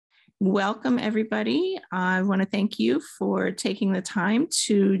Welcome, everybody. I want to thank you for taking the time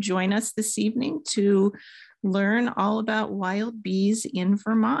to join us this evening to learn all about wild bees in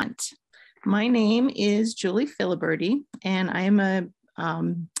Vermont. My name is Julie Filiberti, and I am a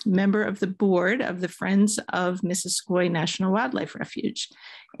member of the board of the Friends of Missisquoi National Wildlife Refuge.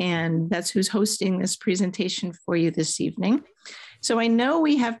 And that's who's hosting this presentation for you this evening. So I know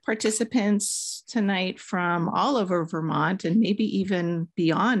we have participants tonight from all over Vermont and maybe even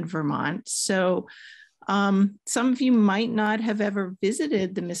beyond Vermont. So some of you might not have ever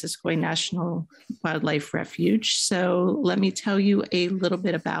visited the Missisquoi National Wildlife Refuge. So let me tell you a little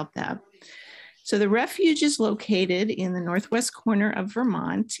bit about that. So the refuge is located in the northwest corner of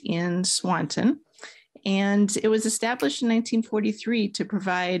Vermont in Swanton, and it was established in 1943 to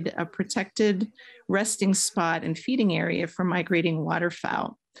provide a protected resting spot and feeding area for migrating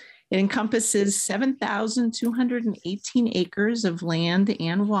waterfowl. It encompasses 7,218 acres of land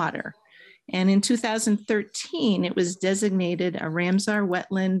and water. And in 2013, it was designated a Ramsar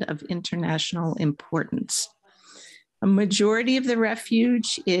wetland of international importance. A majority of the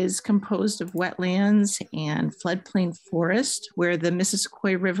refuge is composed of wetlands and floodplain forest, where the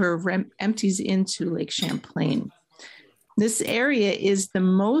Missisquoi River empties into Lake Champlain. This area is the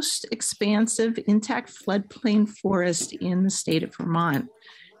most expansive intact floodplain forest in the state of Vermont.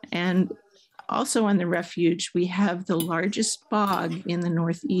 And also on the refuge, we have the largest bog in the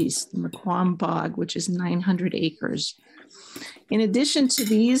Northeast, the McQuam Bog, which is 900 acres. In addition to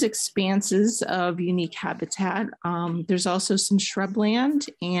these expanses of unique habitat, there's also some shrubland,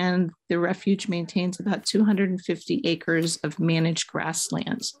 and the refuge maintains about 250 acres of managed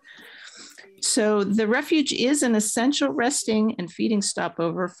grasslands. So the refuge is an essential resting and feeding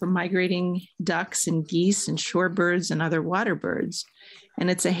stopover for migrating ducks and geese and shorebirds and other water birds. And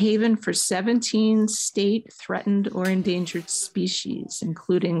it's a haven for 17 state threatened or endangered species,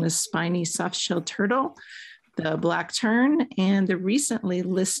 including the spiny soft-shelled turtle, the black tern, and the recently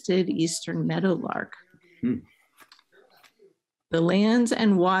listed eastern meadowlark. The lands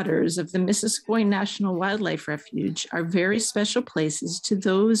and waters of the Missisquoi National Wildlife Refuge are very special places to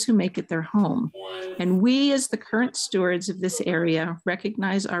those who make it their home. And we, as the current stewards of this area,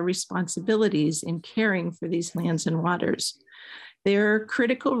 recognize our responsibilities in caring for these lands and waters. They're a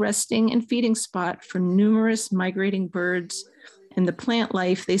critical resting and feeding spot for numerous migrating birds, and the plant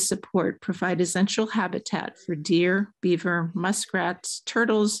life they support provide essential habitat for deer, beaver, muskrats,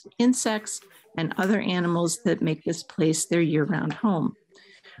 turtles, insects, and other animals that make this place their year-round home.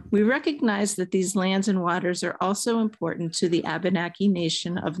 We recognize that these lands and waters are also important to the Abenaki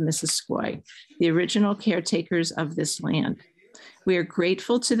Nation of Missisquoi, the original caretakers of this land. We are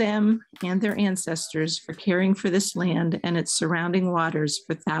grateful to them and their ancestors for caring for this land and its surrounding waters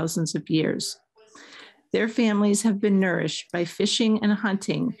for thousands of years. Their families have been nourished by fishing and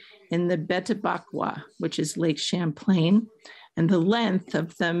hunting in the Betabaqua, which is Lake Champlain, and the length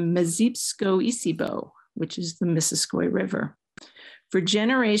of the Mezipsco-Isibo, which is the Missisquoi River. For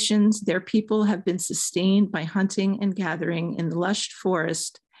generations, their people have been sustained by hunting and gathering in the lush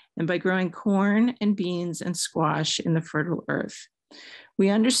forest and by growing corn and beans and squash in the fertile earth. We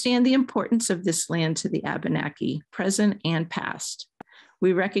understand the importance of this land to the Abenaki, present and past.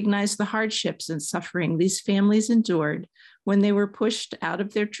 We recognize the hardships and suffering these families endured when they were pushed out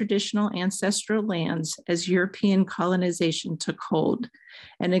of their traditional ancestral lands as European colonization took hold,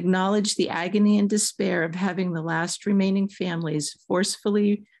 and acknowledge the agony and despair of having the last remaining families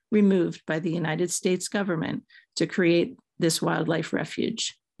forcefully removed by the United States government to create this wildlife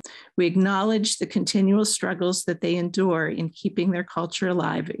refuge. We acknowledge the continual struggles that they endure in keeping their culture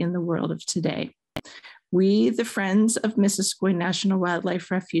alive in the world of today. We, the Friends of Missisquoi National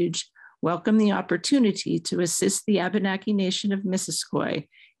Wildlife Refuge, welcome the opportunity to assist the Abenaki Nation of Missisquoi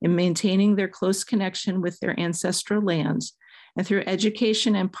in maintaining their close connection with their ancestral lands, and through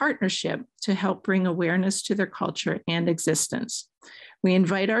education and partnership to help bring awareness to their culture and existence. We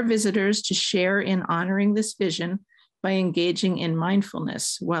invite our visitors to share in honoring this vision by engaging in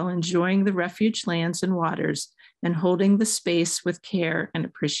mindfulness while enjoying the refuge lands and waters and holding the space with care and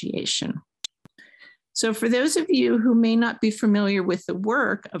appreciation. So for those of you who may not be familiar with the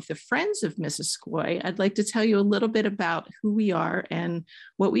work of the Friends of Missisquoi, I'd like to tell you a little bit about who we are and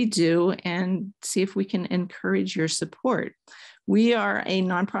what we do and see if we can encourage your support. We are a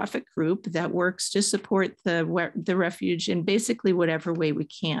nonprofit group that works to support the refuge in basically whatever way we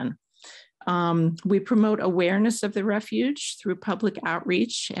can. We promote awareness of the refuge through public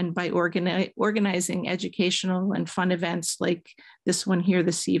outreach and by organizing educational and fun events like this one here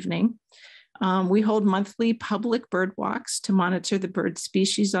this evening. We hold monthly public bird walks to monitor the bird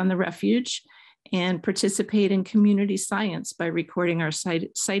species on the refuge and participate in community science by recording our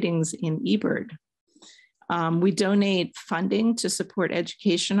sightings in eBird. We donate funding to support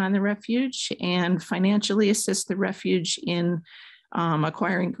education on the refuge and financially assist the refuge in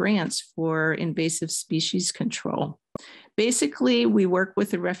acquiring grants for invasive species control. Basically, we work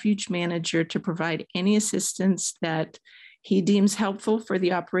with the refuge manager to provide any assistance that he deems helpful for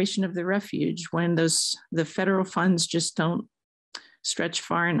the operation of the refuge when the federal funds just don't stretch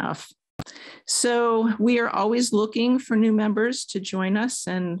far enough. So we are always looking for new members to join us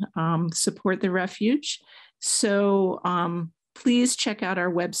and support the refuge. So please check out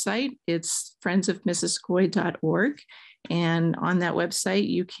our website. It's friendsofmissisquoi.org. And on that website,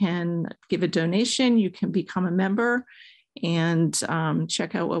 you can give a donation, you can become a member, and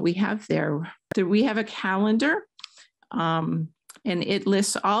check out what we have there. We have a calendar, and it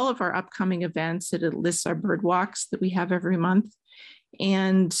lists all of our upcoming events. It lists our bird walks that we have every month.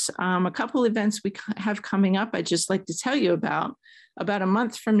 And a couple events we have coming up, I'd just like to tell you about. About a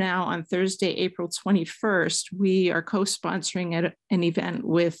month from now, on Thursday, April 21st, we are co-sponsoring an event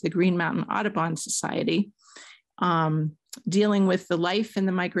with the Green Mountain Audubon Society, dealing with the life and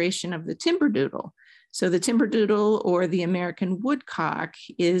the migration of the timberdoodle. So the timberdoodle, or the American woodcock,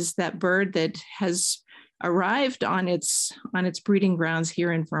 is that bird that has arrived on its breeding grounds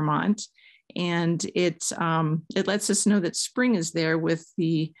here in Vermont. And it lets us know that spring is there with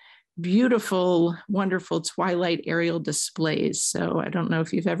the beautiful, wonderful twilight aerial displays. So I don't know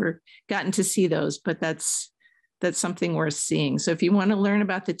if you've ever gotten to see those, but that's something worth seeing. So if you want to learn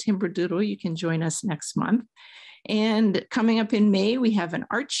about the timberdoodle, you can join us next month. And coming up in May, we have an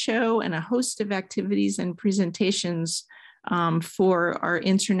art show and a host of activities and presentations for our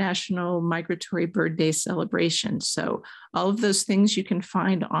International Migratory Bird Day celebration. So all of those things you can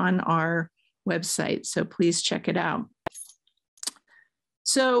find on our website. So please check it out.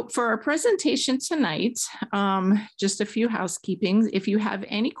 So for our presentation tonight, just a few housekeepings. If you have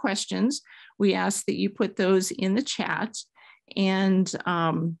any questions, we ask that you put those in the chat, and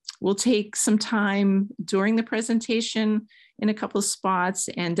we'll take some time during the presentation in a couple of spots,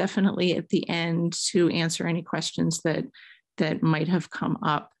 and definitely at the end to answer any questions that might have come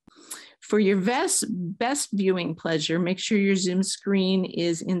up. For your best viewing pleasure, make sure your Zoom screen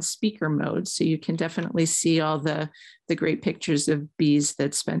is in speaker mode so you can definitely see all the great pictures of bees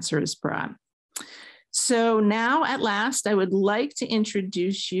that Spencer has brought. So now at last, I would like to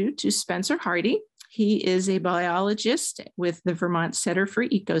introduce you to Spencer Hardy. He is a biologist with the Vermont Center for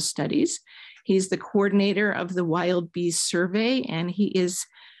Ecostudies. He's the coordinator of the Wild Bees Survey, and he is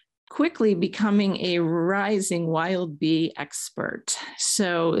quickly becoming a rising wild bee expert.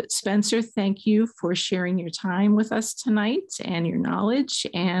 So Spencer, thank you for sharing your time with us tonight and your knowledge.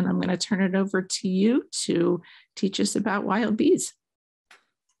 And I'm going to turn it over to you to teach us about wild bees.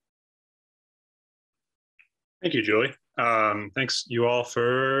 Thank you, Julie. Thanks you all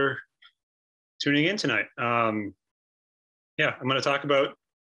for tuning in tonight. I'm going to talk about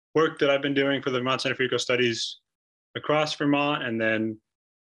work that I've been doing for the Vermont Center for Ecostudies across Vermont, and then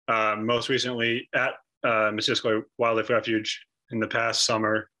most recently at Missisquoi Wildlife Refuge in the past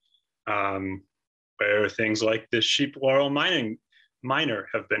summer, where things like the sheep laurel miner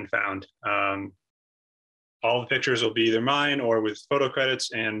have been found. All the pictures will be either mine or with photo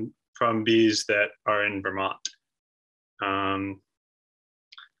credits and from bees that are in Vermont. I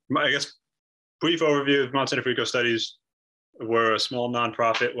guess brief overview of Vermont Center for Ecostudies. We're a small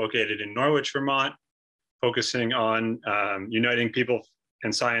nonprofit located in Norwich, Vermont, focusing on uniting people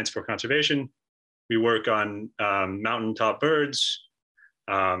and science for conservation. We work on mountaintop birds,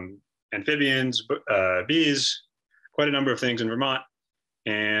 amphibians, bees, quite a number of things in Vermont.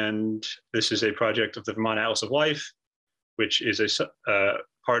 And this is a project of the Vermont Atlas of Life, which is a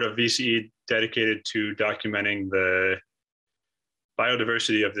part of VCE dedicated to documenting the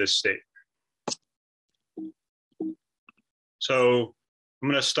biodiversity of this state. So I'm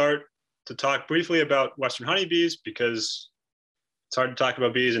going to start to talk briefly about Western honeybees, because it's hard to talk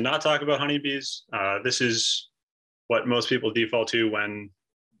about bees and not talk about honeybees. This is what most people default to when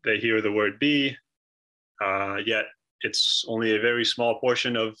they hear the word bee, yet it's only a very small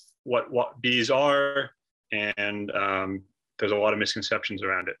portion of what bees are, and there's a lot of misconceptions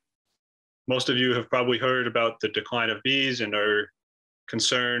around it. Most of you have probably heard about the decline of bees and are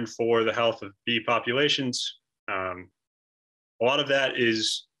concerned for the health of bee populations. A lot of that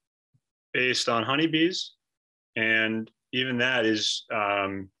is based on honeybees, and even that is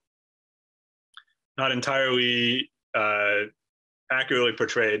not entirely accurately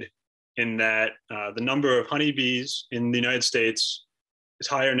portrayed, in that the number of honeybees in the United States is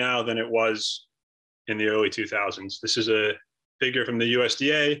higher now than it was in the early 2000s. This is a figure from the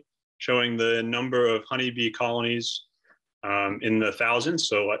USDA showing the number of honeybee colonies in the thousands.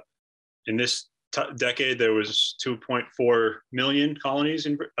 So in this decade, there was 2.4 million colonies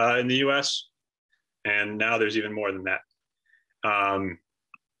in the US, and now there's even more than that.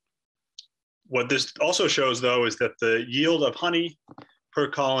 What this also shows, though, is that the yield of honey per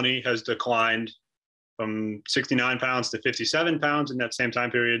colony has declined from 69 pounds to 57 pounds in that same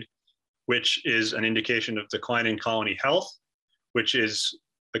time period, which is an indication of declining colony health, which is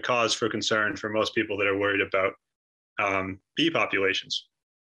the cause for concern for most people that are worried about bee populations.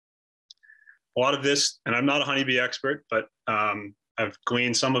 A lot of this, and I'm not a honeybee expert, but I've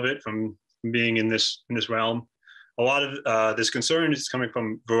gleaned some of it from being in this realm. A lot of this concern is coming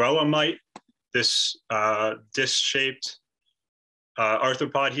from varroa mite, this disc-shaped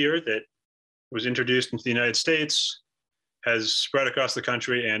arthropod here that was introduced into the United States, has spread across the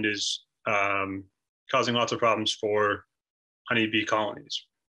country, and is causing lots of problems for honeybee colonies.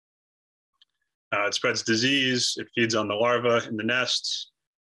 It spreads disease, it feeds on the larvae in the nests.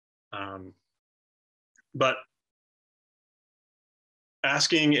 But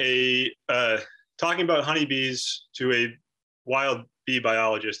talking about honeybees to a wild bee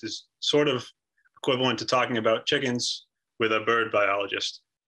biologist is sort of equivalent to talking about chickens with a bird biologist.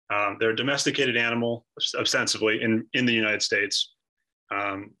 They're a domesticated animal, ostensibly, in the United States,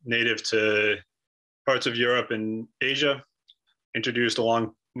 native to parts of Europe and Asia, introduced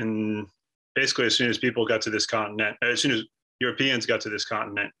along in basically as soon as people got to this continent, as soon as Europeans got to this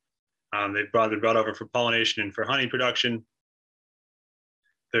continent. They brought over for pollination and for honey production.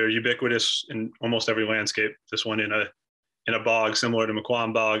 They're ubiquitous in almost every landscape. This one in a bog similar to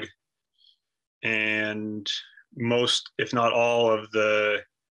Mequon Bog, and most, if not all, of the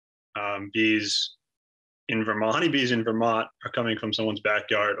bees in Vermont, honeybees in Vermont, are coming from someone's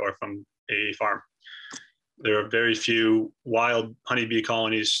backyard or from a farm. There are very few wild honeybee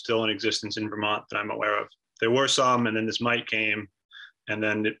colonies still in existence in Vermont that I'm aware of. There were some, and then this mite came, and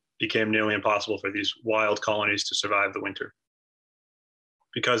then it became nearly impossible for these wild colonies to survive the winter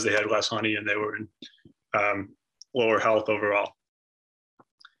because they had less honey and they were in lower health overall.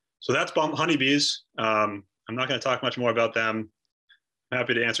 So that's honeybees. I'm not going to talk much more about them. I'm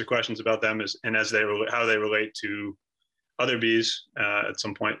happy to answer questions about them how they relate to other bees at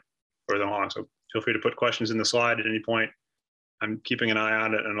some point further along. So feel free to put questions in the slide at any point. I'm keeping an eye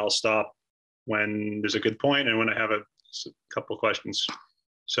on it, and I'll stop when there's a good point and when I have a couple of questions.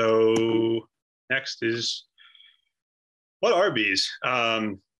 So next is, what are bees?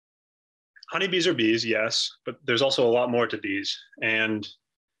 Honeybees are bees, yes, but there's also a lot more to bees. And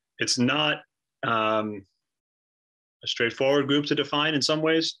it's not a straightforward group to define in some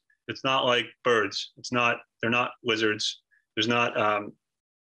ways. It's not like birds. They're not lizards. There's not a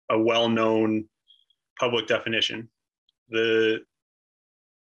well-known public definition. The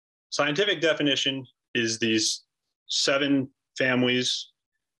scientific definition is these 7 families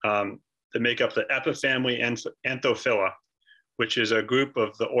that make up the epifamily Anthophila, which is a group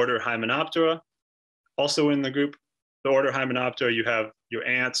of the order Hymenoptera. Also in the order Hymenoptera, you have your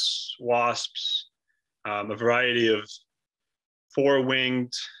ants, wasps, a variety of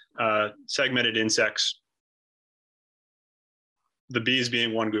 4-winged segmented insects, the bees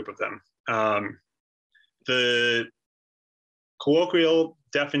being one group of them. The colloquial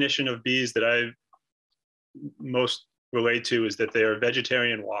definition of bees that I most relate to is that they are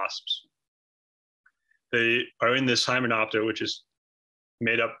vegetarian wasps. They are in this Hymenoptera, which is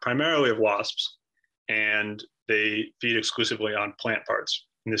made up primarily of wasps, and they feed exclusively on plant parts,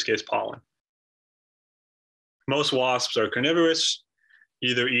 in this case, pollen. Most wasps are carnivorous,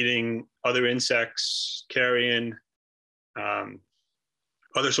 either eating other insects, carrion,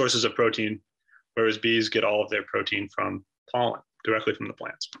 other sources of protein, whereas bees get all of their protein from pollen, directly from the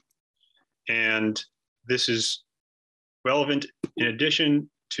plants. And this is relevant in addition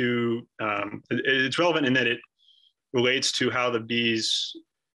to, it's relevant in that it relates to how the bees,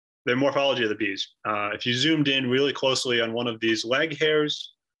 the morphology of the bees. If you zoomed in really closely on one of these leg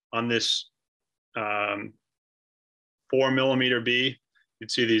hairs on this 4-millimeter bee,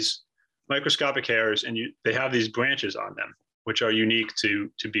 you'd see these microscopic hairs, and they have these branches on them, which are unique to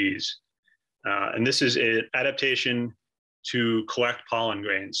bees. And this is an adaptation to collect pollen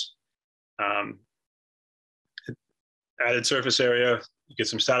grains. Added surface area, you get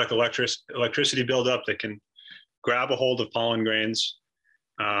some static electricity buildup that can grab a hold of pollen grains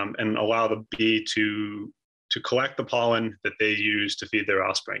and allow the bee to collect the pollen that they use to feed their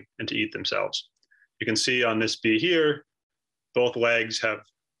offspring and to eat themselves. You can see on this bee here, both legs have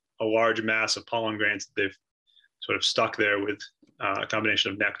a large mass of pollen grains that they've sort of stuck there with a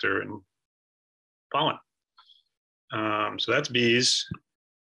combination of nectar and pollen. So that's bees.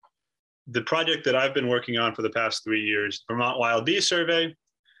 the project that I've been working on for the past 3 years, Vermont Wild Bee Survey,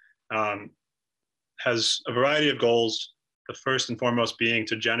 has a variety of goals. The first and foremost being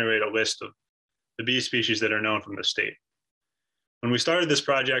to generate a list of the bee species that are known from the state. When we started this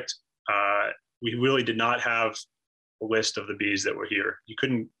project, we really did not have a list of the bees that were here. You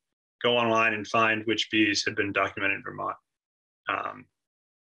couldn't go online and find which bees had been documented in Vermont.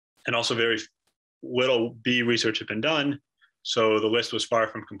 And also very little bee research had been done, so the list was far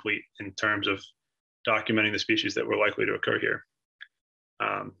from complete in terms of documenting the species that were likely to occur here.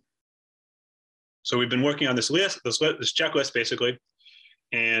 So we've been working on this checklist basically,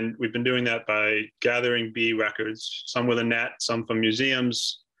 and we've been doing that by gathering bee records, some with a net, some from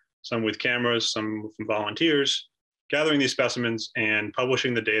museums, some with cameras, some from volunteers, gathering these specimens and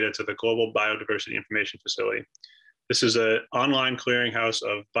publishing the data to the Global Biodiversity Information Facility. This is an online clearinghouse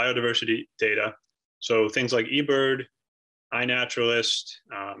of biodiversity data. So things like eBird, iNaturalist,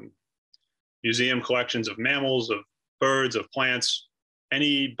 museum collections of mammals, of birds, of plants,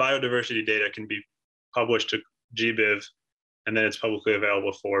 any biodiversity data can be published to GBIV, and then it's publicly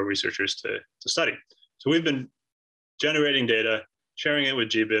available for researchers to study. So we've been generating data, sharing it with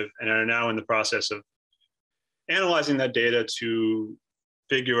GBIV, and are now in the process of analyzing that data to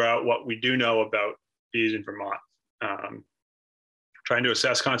figure out what we do know about bees in Vermont. Trying to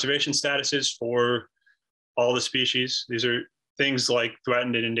assess conservation statuses for all the species. These are things like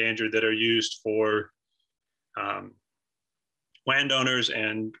threatened and endangered that are used for landowners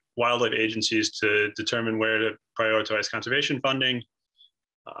and wildlife agencies to determine where to prioritize conservation funding,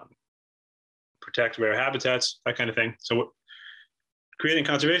 protect rare habitats, that kind of thing. So creating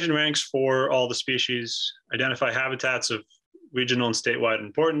conservation ranks for all the species, identify habitats of regional and statewide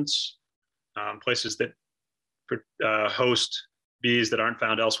importance, places that host bees that aren't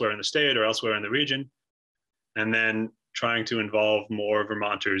found elsewhere in the state or elsewhere in the region, and then trying to involve more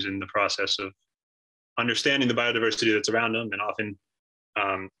Vermonters in the process of understanding the biodiversity that's around them and often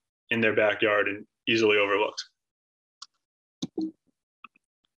in their backyard and easily overlooked.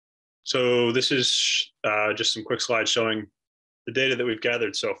 So this is just some quick slides showing the data that we've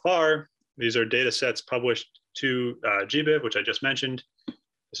gathered so far. These are data sets published to GBIV, which I just mentioned.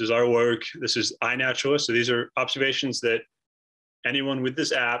 This is our work. This is iNaturalist. So these are observations that anyone with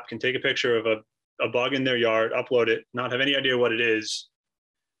this app can take a picture of a bug in their yard, upload it, not have any idea what it is.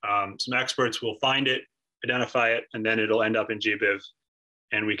 Some experts will find it, identify it, and then it'll end up in GBIV,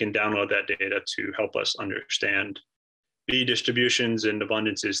 and we can download that data to help us understand bee distributions and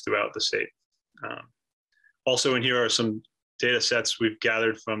abundances throughout the state. Also in here are some data sets we've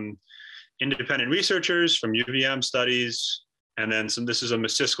gathered from independent researchers, from UVM studies, and then this is a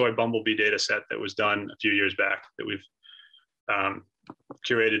Missisquoi bumblebee data set that was done a few years back that we've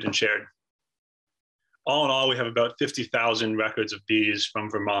curated and shared. All in all, we have about 50,000 records of bees from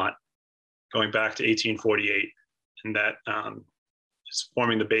Vermont going back to 1848, and that is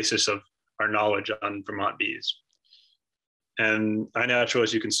forming the basis of our knowledge on Vermont bees. And iNatural,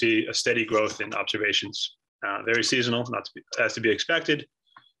 as you can see, a steady growth in observations, very seasonal, as to be expected,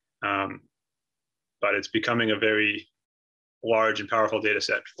 but it's becoming a very large and powerful data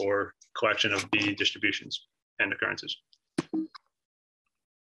set for collection of bee distributions and occurrences.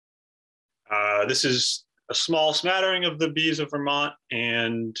 This is a small smattering of the bees of Vermont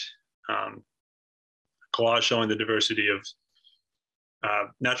and collage showing the diversity of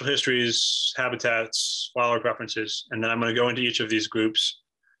natural histories, habitats, flower preferences, and then I'm going to go into each of these groups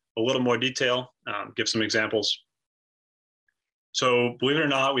a little more detail, give some examples. So believe it or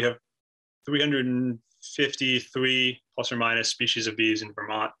not, we have 353 plus or minus species of bees in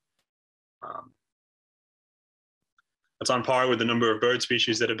Vermont. That's on par with the number of bird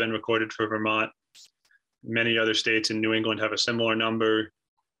species that have been recorded for Vermont. Many other states in New England have a similar number.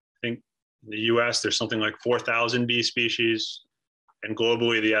 I think in the US, there's something like 4,000 bee species, and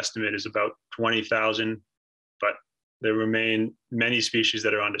globally the estimate is about 20,000, but there remain many species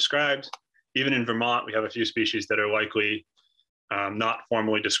that are undescribed. Even in Vermont, we have a few species that are likely not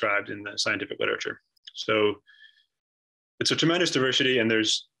formally described in the scientific literature. So it's a tremendous diversity, and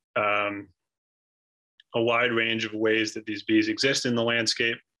there's a wide range of ways that these bees exist in the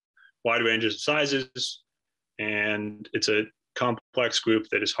landscape, wide ranges of sizes, and it's a complex group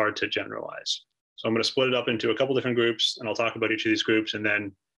that is hard to generalize. So I'm going to split it up into a couple different groups, and I'll talk about each of these groups, and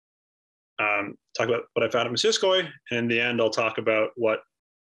then talk about what I found at Missisquoi, and in the end, I'll talk about what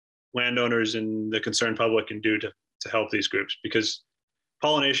landowners and the concerned public can do to help these groups, because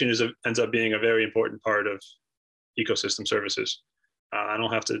pollination ends up being a very important part of ecosystem services.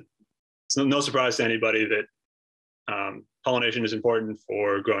 It's no surprise to anybody that pollination is important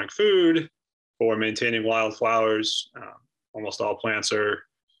for growing food, for maintaining wildflowers. Almost all plants are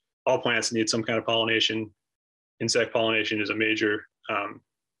all plants need some kind of pollination. Insect pollination is a major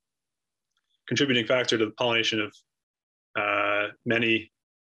contributing factor to the pollination of many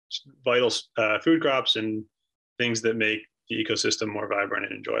vital food crops and things that make the ecosystem more vibrant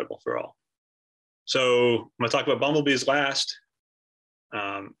and enjoyable for all. So I'm going to talk about bumblebees last.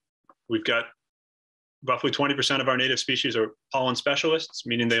 We've got roughly 20% of our native species are pollen specialists,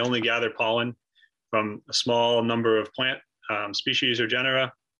 meaning they only gather pollen from a small number of plant species or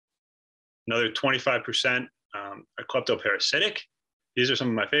genera. Another 25% are kleptoparasitic. These are some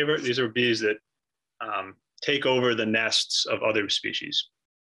of my favorite. These are bees that take over the nests of other species.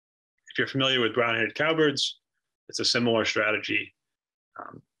 If you're familiar with brown-headed cowbirds, it's a similar strategy,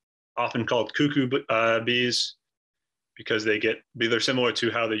 often called cuckoo bees, because they're similar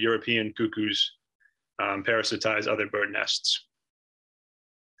to how the European cuckoos parasitize other bird nests.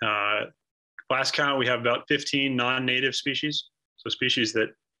 Last count, we have about 15 non-native species, so species that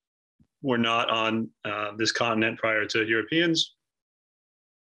were not on this continent prior to Europeans.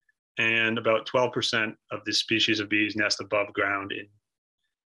 And about 12% of the species of bees nest above ground in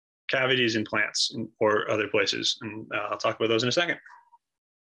cavities in plants or other places. And I'll talk about those in a second.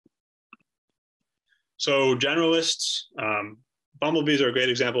 So generalists, bumblebees are a great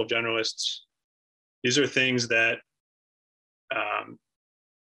example of generalists. These are things that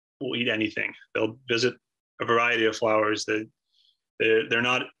will eat anything. They'll visit a variety of flowers. They're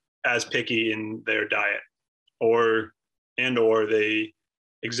not as picky in their diet, or they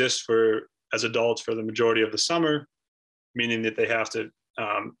exist as adults for the majority of the summer, meaning that they have to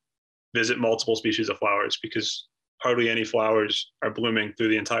visit multiple species of flowers because hardly any flowers are blooming through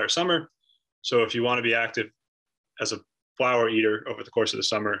the entire summer. So if you want to be active as a flower eater over the course of the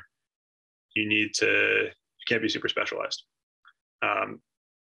summer, you can't be super specialized.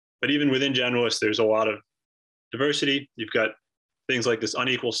 But even within generalists, there's a lot of diversity. You've got things like this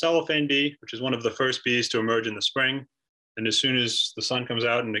unequal cellophane bee, which is one of the first bees to emerge in the spring. And as soon as the sun comes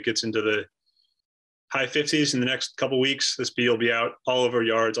out and it gets into the high 50s in the next couple of weeks, this bee will be out all over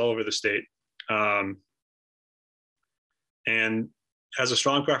yards, all over the state. And has a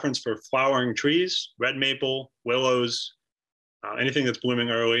strong preference for flowering trees, red maple, willows, anything that's blooming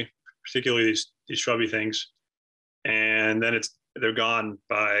early, particularly these shrubby things. And then they're gone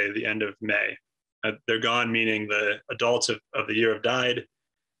by the end of May. They're gone, meaning the adults of the year have died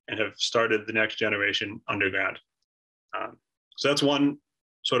and have started the next generation underground. So that's one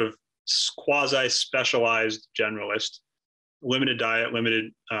sort of quasi-specialized generalist, limited diet,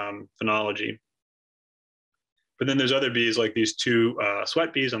 limited phenology. But then there's other bees like these two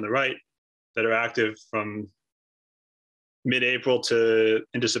sweat bees on the right that are active from mid-April to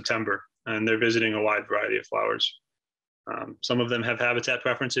into September, and they're visiting a wide variety of flowers. Some of them have habitat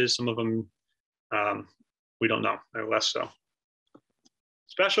preferences, some of them we don't know, they're less so.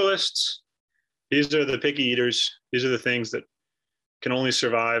 Specialists, these are the picky eaters. These are the things that can only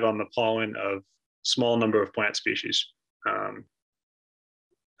survive on the pollen of small number of plant species. I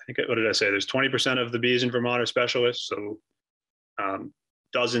think, what did I say? There's 20% of the bees in Vermont are specialists, so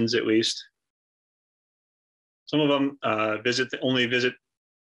dozens at least. Some of them only visit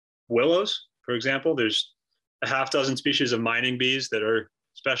willows, for example. There's a half dozen species of mining bees that are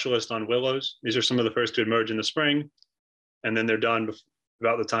specialists on willows. These are some of the first to emerge in the spring, and then they're done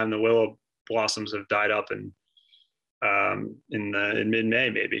about the time the willow blossoms have died up in mid-May,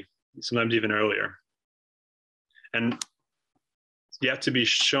 maybe, sometimes even earlier. And yet to be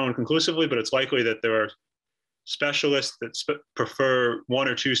shown conclusively, but it's likely that there are specialists that prefer one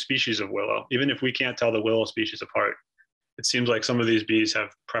or two species of willow. Even if we can't tell the willow species apart, it seems like some of these bees have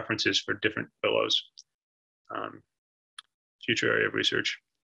preferences for different willows. Future area of research.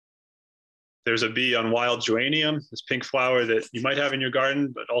 There's a bee on wild geranium, this pink flower that you might have in your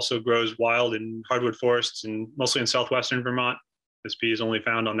garden, but also grows wild in hardwood forests and mostly in southwestern Vermont. This bee is only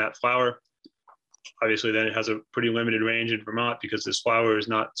found on that flower. Obviously, then it has a pretty limited range in Vermont because this flower is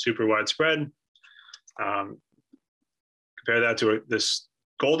not super widespread. Compare that to this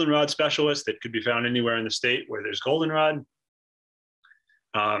goldenrod specialist that could be found anywhere in the state where there's goldenrod.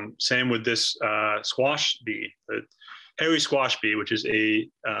 Same with this squash bee, the hairy squash bee, which is a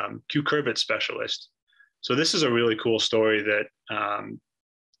cucurbit specialist. So this is a really cool story that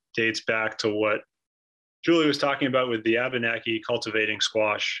dates back to what Julie was talking about with the Abenaki cultivating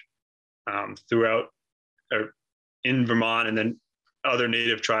squash throughout, or in Vermont, and then other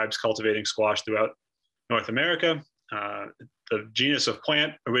native tribes cultivating squash throughout North America. The genus of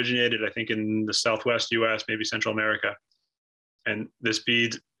plant originated, I think, in the Southwest US, maybe Central America. And this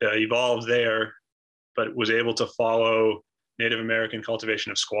bee evolved there, but was able to follow Native American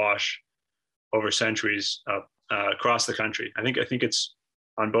cultivation of squash over centuries across the country. I think it's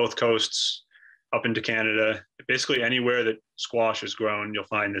on both coasts, up into Canada. Basically anywhere that squash is grown, you'll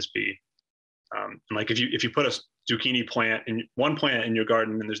find this bee. And like if you put a zucchini plant in one plant in your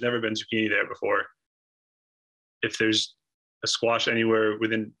garden and there's never been zucchini there before, if there's a squash anywhere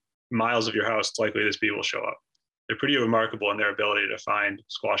within miles of your house, it's likely this bee will show up. They're pretty remarkable in their ability to find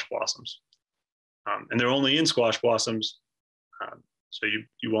squash blossoms. And they're only in squash blossoms, so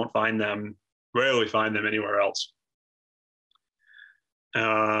you won't find them, rarely find them anywhere else.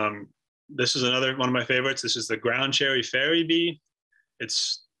 This is another one of my favorites. This is the ground cherry fairy bee.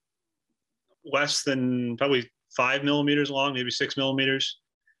 It's less than probably 5 millimeters long, maybe 6 millimeters.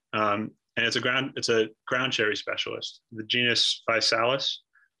 And it's a ground cherry specialist, the genus Physalis.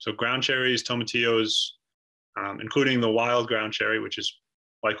 So ground cherries, tomatillos, including the wild ground cherry, which is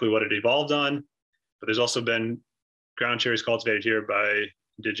likely what it evolved on. But there's also been ground cherries cultivated here by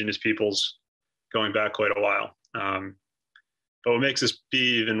indigenous peoples going back quite a while. But what makes this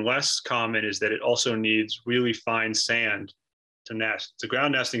bee even less common is that it also needs really fine sand to nest. It's a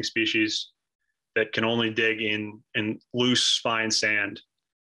ground nesting species that can only dig in loose, fine sand.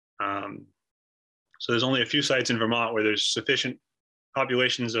 So there's only a few sites in Vermont where there's sufficient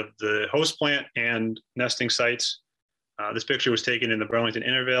populations of the host plant and nesting sites. This picture was taken in the Burlington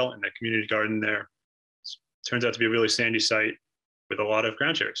Intervale in the community garden there. It turns out to be a really sandy site with a lot of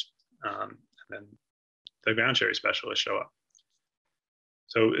ground cherries. And then the ground cherry specialists show up.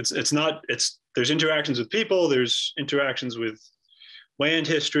 So there's interactions with people, there's interactions with land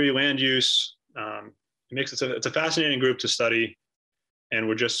history, land use. It's a fascinating group to study, and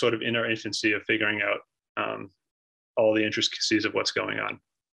we're just sort of in our infancy of figuring out all the intricacies of what's going on.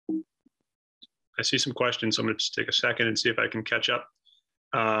 I see some questions, so I'm going to just take a second and see if I can catch up.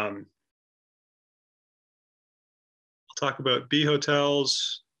 I'll talk about bee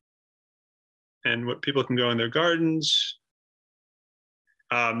hotels and what people can go in their gardens.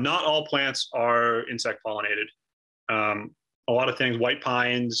 Not all plants are insect pollinated. A lot of things, white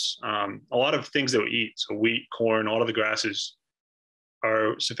pines, a lot of things that we eat, so wheat, corn, all of the grasses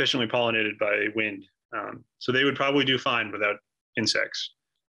are sufficiently pollinated by wind. So they would probably do fine without insects.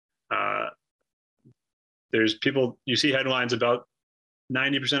 There's people, you see headlines about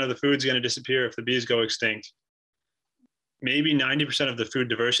 90% of the food's going to disappear if the bees go extinct. Maybe 90% of the food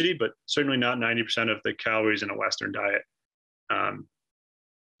diversity, but certainly not 90% of the calories in a Western diet. I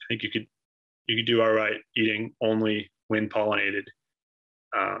think you could do all right eating only wind pollinated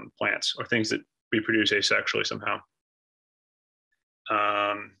plants or things that reproduce asexually somehow.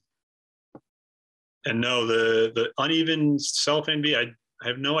 And no, the uneven cellophane bee, I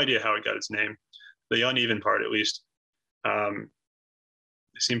have no idea how it got its name. The uneven part, at least.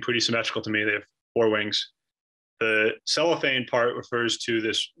 They seem pretty symmetrical to me. They have 4 wings. The cellophane part refers to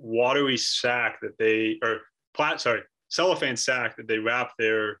this watery sac that cellophane sac that they wrap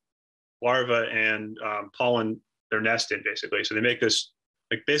their larvae and pollen, their nest in, basically. So they make this,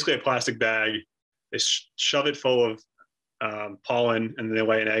 like basically a plastic bag. They shove it full of pollen, and they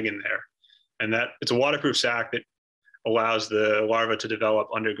lay an egg in there. And it's a waterproof sac that allows the larva to develop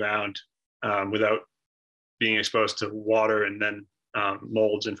underground without being exposed to water and then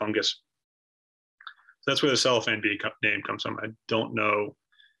molds and fungus. So that's where the cellophane bee name comes from. I don't know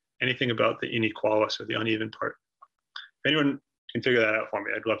anything about the inequalis, or the uneven part. If anyone can figure that out for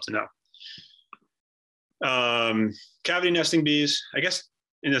me, I'd love to know. Cavity nesting bees, I guess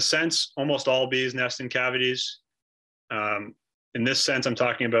in a sense, almost all bees nest in cavities. In this sense, I'm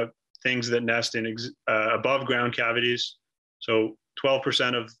talking about things that nest in above ground cavities. So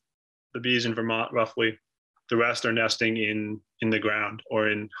 12% of the bees in Vermont, roughly. The rest are nesting in the ground or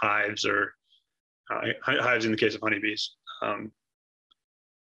in hives, or hives in the case of honeybees.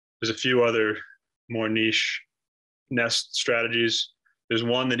 There's a few other more niche nest strategies. There's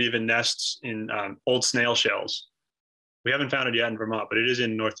one that even nests in old snail shells. We haven't found it yet in Vermont, but it is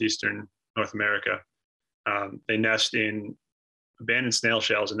in northeastern North America. They nest in abandoned snail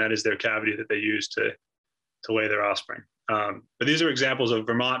shells, and that is their cavity that they use to lay their offspring. But these are examples of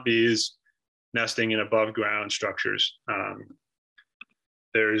Vermont bees nesting in above ground structures.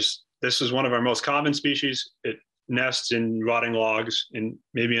 This is one of our most common species. It nests in rotting logs,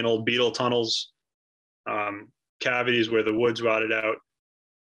 maybe in old beetle tunnels, cavities where the wood's rotted out.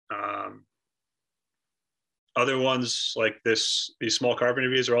 Other ones like these small carpenter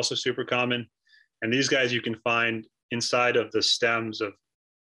bees are also super common. And these guys you can find inside of the stems of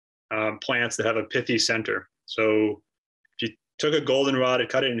plants that have a pithy center. So if you took a goldenrod and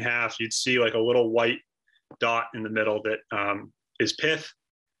cut it in half, you'd see like a little white dot in the middle that is pith.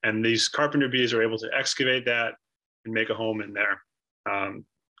 And these carpenter bees are able to excavate that and make a home in there.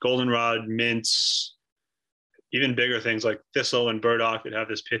 Goldenrod, mints, even bigger things like thistle and burdock that have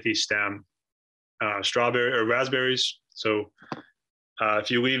this pithy stem, strawberry or raspberries. So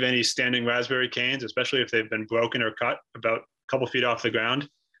if you leave any standing raspberry canes, especially if they've been broken or cut about a couple feet off the ground,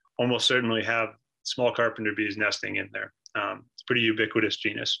 almost certainly have small carpenter bees nesting in there. It's a pretty ubiquitous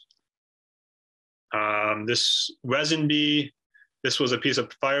genus. This resin bee, this was a piece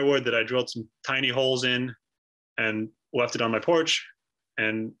of firewood that I drilled some tiny holes in and left it on my porch.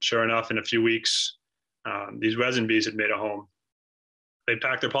 And sure enough, in a few weeks, these resin bees had made a home. They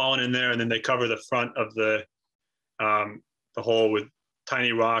pack their pollen in there, and then they cover the front of the hole with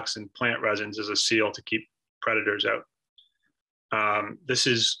tiny rocks and plant resins as a seal to keep predators out. This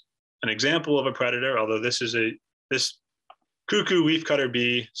is an example of a predator, although this cuckoo leafcutter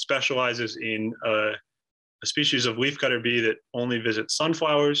bee specializes in a species of leafcutter bee that only visits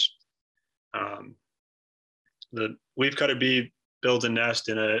sunflowers. The leafcutter bee builds a nest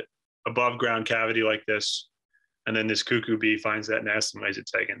in a above ground cavity like this, and then this cuckoo bee finds that nest and lays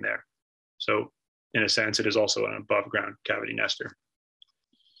its egg in there. So in a sense, it is also an above ground cavity nester.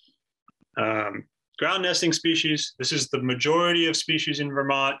 Ground nesting species, this is the majority of species in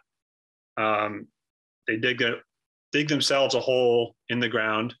Vermont. They dig themselves a hole in the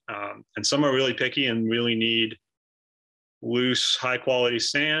ground, and some are really picky and really need loose, high quality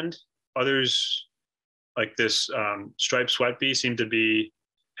sand. Others, like this striped sweat bee, seem to be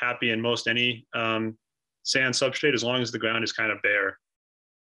happy in most any sand substrate as long as the ground is kind of bare.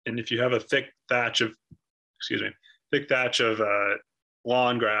 And if you have a thick thatch of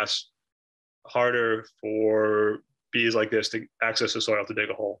lawn grass, harder for bees like this to access the soil to dig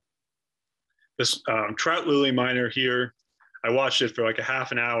a hole. This trout lily miner here, I watched it for like a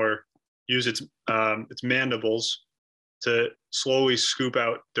half an hour use its mandibles to slowly scoop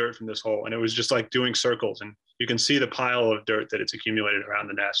out dirt from this hole. And it was just like doing circles, and you can see the pile of dirt that it's accumulated around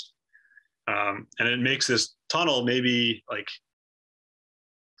the nest. And it makes this tunnel maybe like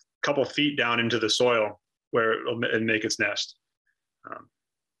a couple feet down into the soil where it'll make its nest.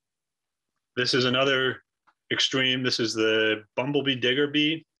 This is another extreme. This is the bumblebee digger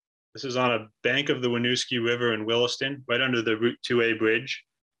bee. This is on a bank of the Winooski River in Williston, right under the Route 2A bridge.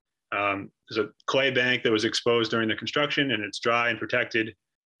 There's a clay bank that was exposed during the construction, and it's dry and protected.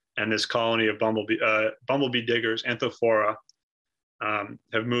 And this colony of bumblebee diggers, Anthophora,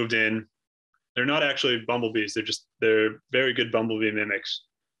 have moved in. They're not actually bumblebees. They're very good bumblebee mimics.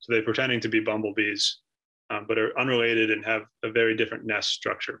 So they're pretending to be bumblebees, but are unrelated and have a very different nest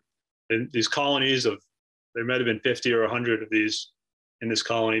structure. And these colonies there might have been 50 or 100 of these in this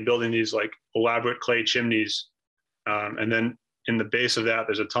colony, building these like elaborate clay chimneys. And then in the base of that,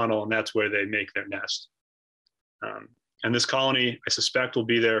 there's a tunnel, and that's where they make their nest. And this colony, I suspect, will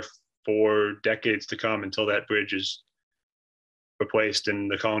be there for decades to come until that bridge is replaced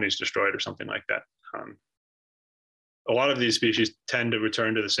and the colony is destroyed or something like that. A lot of these species tend to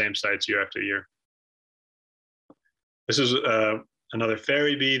return to the same sites year after year. This is another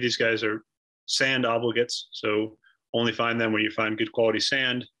fairy bee. These guys are sand obligates, so only find them when you find good quality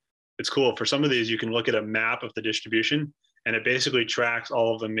sand. It's cool. For some of these, you can look at a map of the distribution, and it basically tracks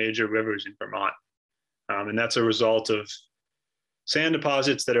all of the major rivers in Vermont. And that's a result of sand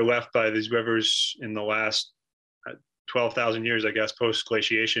deposits that are left by these rivers in the last 12,000 years, I guess,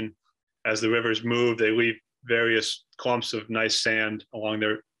 post-glaciation. As the rivers move, they leave various clumps of nice sand along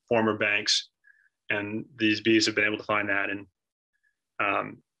their former banks. And these bees have been able to find that. And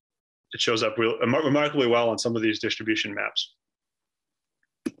it shows up remarkably well on some of these distribution maps.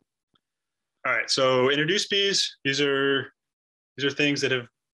 All right, so introduced bees, these are things that have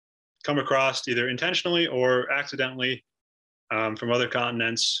come across either intentionally or accidentally from other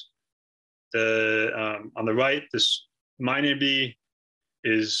continents. On the right, this minor bee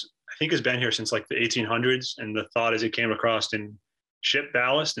I think has been here since like the 1800s, and the thought is it came across in ship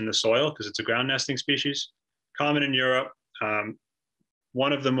ballast in the soil because it's a ground nesting species, common in Europe.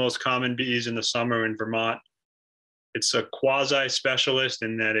 One of the most common bees in the summer in Vermont. It's a quasi-specialist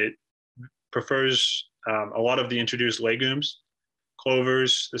in that it prefers a lot of the introduced legumes,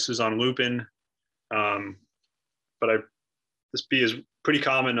 clovers. This is on lupin, but this bee is pretty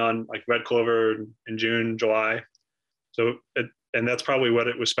common on like red clover in June, July. So, and that's probably what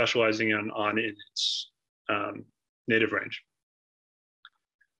it was specializing on in its native range.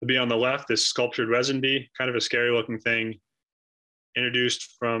 The bee on the left, this sculptured resin bee, kind of a scary looking thing,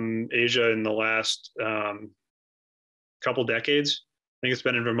 introduced from Asia in the last couple decades. I think it's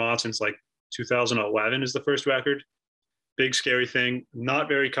been in Vermont since like 2011 is the first record. Big scary thing, not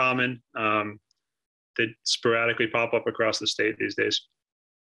very common. They sporadically pop up across the state these days.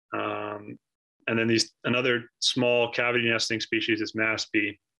 And then another small cavity nesting species is mass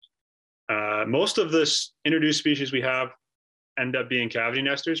bee. Most of this introduced species we have end up being cavity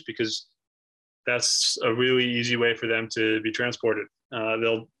nesters because that's a really easy way for them to be transported.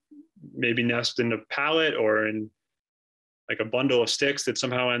 They'll maybe nest in a pallet or in like a bundle of sticks that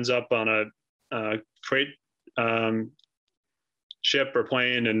somehow ends up on a freight ship or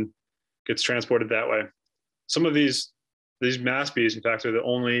plane and gets transported that way. Some of these mass bees, in fact, are the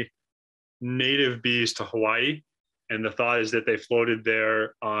only native bees to Hawaii, and the thought is that they floated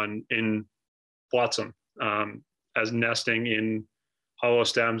there in flotsam as nesting in hollow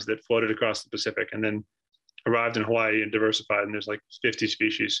stems that floated across the Pacific, and then arrived in Hawaii and diversified. And there's like 50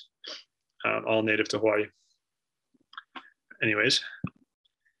 species, all native to Hawaii. Anyways,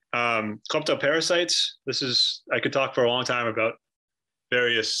 kleptoparasites. I could talk for a long time about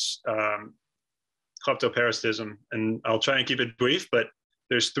various kleptoparasitism, and I'll try and keep it brief, but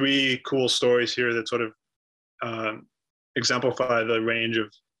there's 3 cool stories here that sort of exemplify the range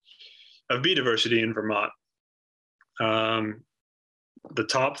of bee diversity in Vermont. The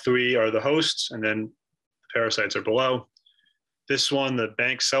top 3 are the hosts, and then the parasites are below. This one, the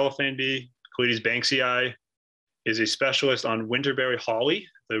Banks cellophane bee, Ecostudies banksii, is a specialist on winterberry holly,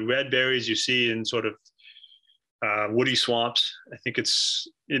 the red berries you see in sort of woody swamps. I think it's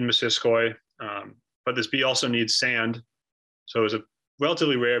in Missisquoi, but this bee also needs sand. So it's a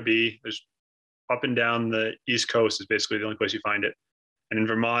relatively rare bee. There's up and down the East Coast is basically the only place you find it. And in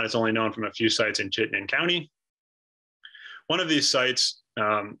Vermont, it's only known from a few sites in Chittenden County. One of these sites,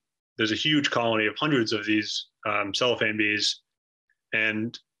 there's a huge colony of hundreds of these cellophane bees.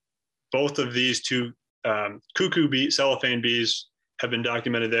 And both of these 2 cuckoo cellophane bees have been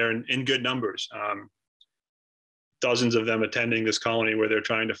documented there in good numbers. Dozens of them attending this colony where they're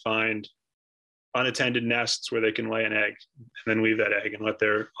trying to find unattended nests where they can lay an egg and then leave that egg and let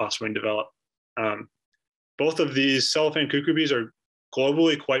their offspring develop. Both of these cellophane cuckoo bees are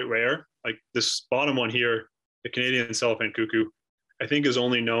globally quite rare. Like this bottom one here, the Canadian cellophane cuckoo, I think is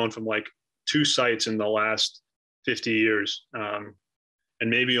only known from like 2 sites in the last 50 years, and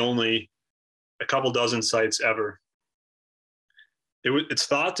maybe only a couple dozen sites ever. It's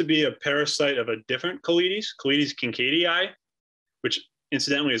thought to be a parasite of a different Coletes kinkadii, which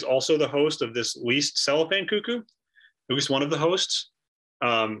incidentally is also the host of this least cellophane cuckoo, at least one of the hosts.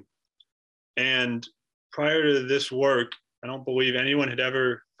 And prior to this work, I don't believe anyone had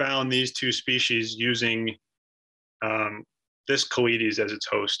ever found these 2 species using this Coletes as its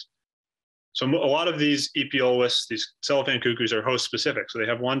host. So a lot of these Epiolus, these cellophane cuckoos, are host specific. So they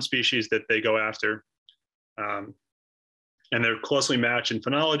have one species that they go after, and they're closely matched in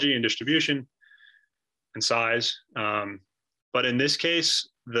phenology and distribution and size. But in this case,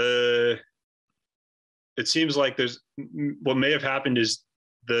 it seems like what may have happened is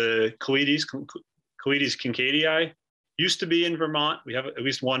the Coletes kinkadii used to be in Vermont. We have at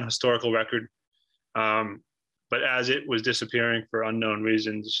least one historical record. But as it was disappearing for unknown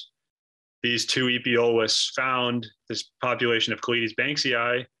reasons, these 2 Epiolus found this population of Coletes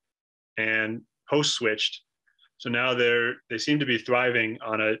banksii and host switched. So now they seem to be thriving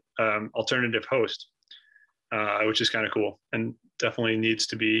on an alternative host, which is kind of cool and definitely needs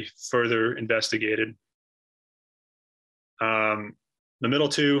to be further investigated. The middle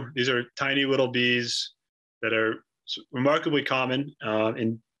 2, these are tiny little bees that are remarkably common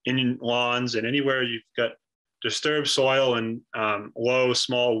in lawns and anywhere you've got disturbed soil and low,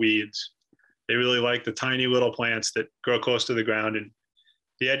 small weeds. They really like the tiny little plants that grow close to the ground and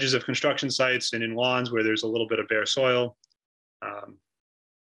the edges of construction sites and in lawns where there's a little bit of bare soil.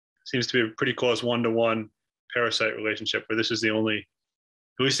 Seems to be a pretty close 1-to-1 parasite relationship where this is the only,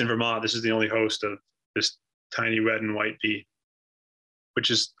 at least in Vermont, this is the only host of this tiny red and white bee, which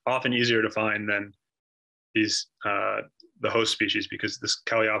is often easier to find than these the host species because this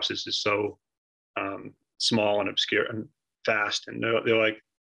Calliopsis is so small and obscure and fast, and they're like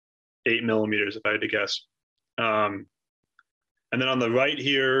 8 millimeters if I had to guess. And then on the right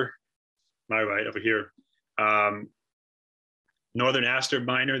here, my right over here, Northern aster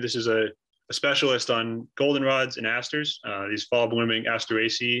miner. This is a specialist on goldenrods and asters, these fall blooming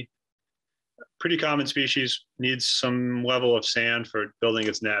Asteraceae. Pretty common species, needs some level of sand for building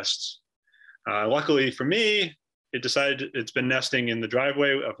its nests. Luckily for me, it's been nesting in the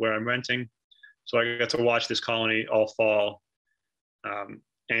driveway of where I'm renting. So I got to watch this colony all fall.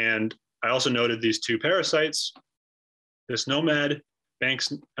 And I also noted these 2 parasites. This Nomada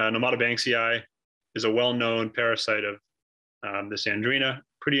banksii is a well-known parasite of this Andrena,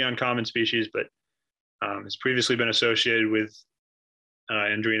 pretty uncommon species, but has previously been associated with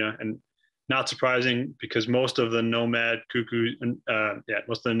Andrena, and not surprising because most of the nomad cuckoos,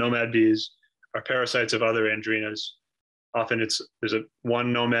 most of the nomad bees are parasites of other Andrenas. Often there's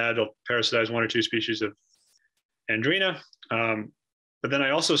one nomad will parasitize one or two species of Andrina. But then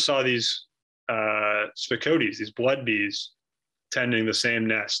I also saw these Ecostudies, these blood bees, tending the same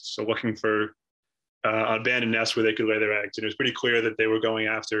nest, so looking for abandoned nests where they could lay their eggs. And it was pretty clear that they were going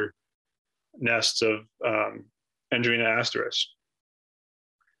after nests of Andrina asteris.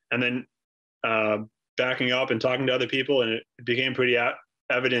 And then backing up and talking to other people, and it became pretty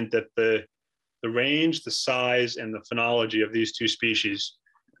evident that the range, the size, and the phenology of these two species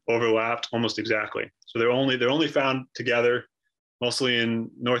overlapped almost exactly. So they're only found together, mostly in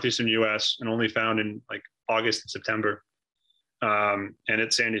northeastern U.S., and only found in like August and September, and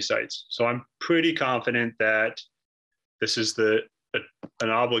at sandy sites. So I'm pretty confident that this is an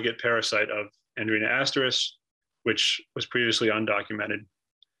obligate parasite of Andrina asteris, which was previously undocumented.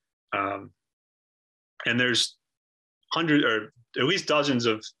 And there's hundreds, or at least dozens,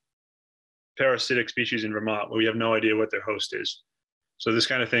 of parasitic species in Vermont where we have no idea what their host is. So this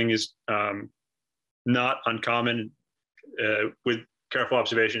kind of thing is not uncommon with careful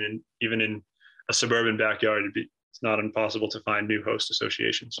observation, and even in a suburban backyard, it's not impossible to find new host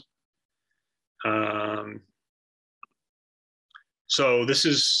associations. So this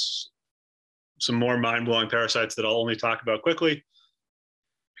is some more mind-blowing parasites that I'll only talk about quickly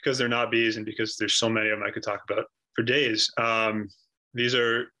because they're not bees and because there's so many of them I could talk about for days. These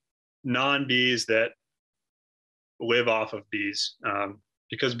are non-bees that live off of bees.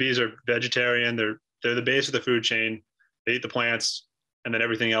 Because bees are vegetarian, they're the base of the food chain. They eat the plants, and then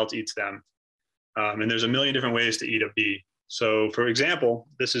everything else eats them. And there's a million different ways to eat a bee. So, for example,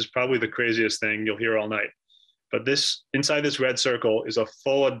 this is probably the craziest thing you'll hear all night. But inside this red circle is a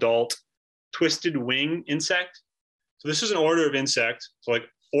full adult twisted wing insect. So this is an order of insect. So like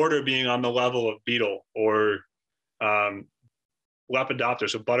order being on the level of beetle or Lepidoptera.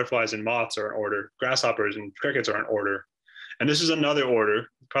 So butterflies and moths are in order. Grasshoppers and crickets are in order. And this is another order,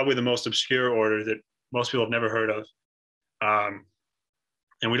 probably the most obscure order that most people have never heard of.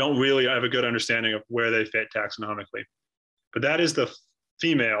 And we don't really have a good understanding of where they fit taxonomically. But that is the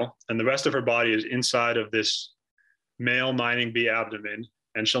female, and the rest of her body is inside of this male mining bee abdomen,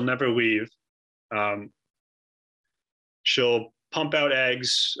 and she'll never leave. She'll pump out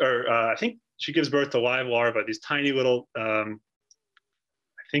eggs, or I think she gives birth to live larvae, these tiny little, I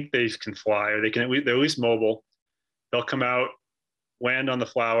think they can fly, or they're at least mobile. They'll come out, land on the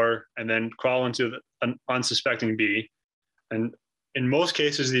flower, and then crawl into an unsuspecting bee. And in most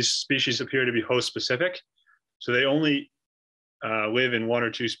cases, these species appear to be host specific. So they only live in one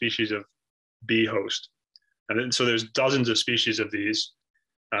or two species of bee host. And then, so there's dozens of species of these.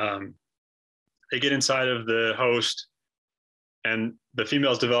 They get inside of the host, and the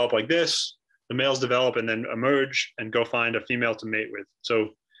females develop like this. The males develop and then emerge and go find a female to mate with. So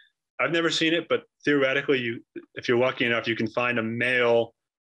I've never seen it, but theoretically, if you're lucky enough, you can find a male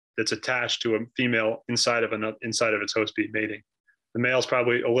that's attached to a female inside of its host bee mating. The male's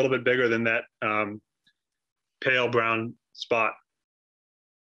probably a little bit bigger than that pale brown spot.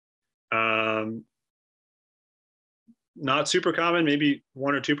 Not super common, maybe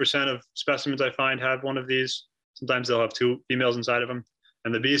 1 or 2% of specimens I find have one of these. Sometimes they'll have two females inside of them.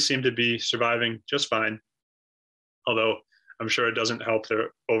 And the bees seem to be surviving just fine, although I'm sure it doesn't help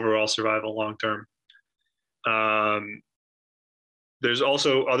their overall survival long term. There's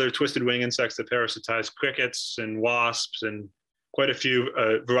also other twisted wing insects that parasitize crickets and wasps, and quite a few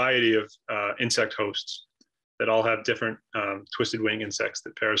variety of insect hosts that all have different twisted wing insects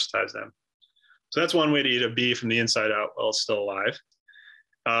that parasitize them. So that's one way to eat a bee from the inside out while it's still alive.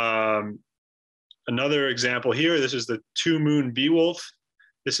 Another example here, this is the two-moon bee wolf.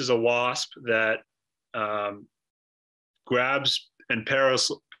 This is a wasp that grabs and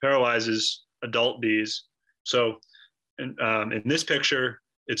paralyzes adult bees. So in this picture,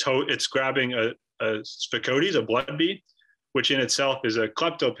 it's grabbing a Ecostudies, a blood bee, which in itself is a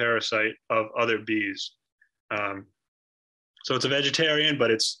kleptoparasite of other bees. So it's a vegetarian,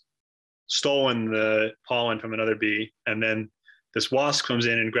 but it's stolen the pollen from another bee. And then this wasp comes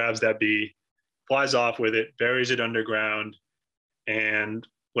in and grabs that bee, flies off with it, buries it underground, and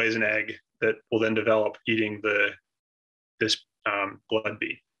lays an egg that will then develop eating this blood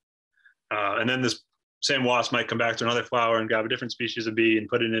bee. And then this same wasp might come back to another flower and grab a different species of bee and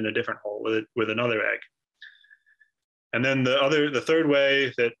put it in a different hole with another egg. And then the third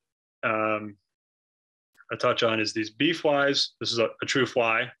way that I touch on is these bee flies. This is a true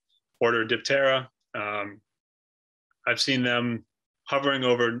fly, order Diptera. I've seen them hovering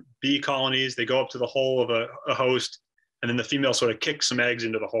over bee colonies. They go up to the hole of a host, and then the female sort of kicks some eggs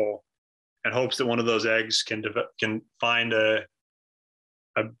into the hole and hopes that one of those eggs can find a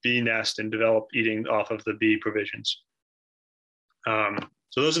bee nest and develop eating off of the bee provisions.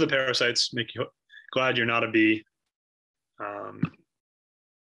 So those are the parasites. Make you glad you're not a bee. I'm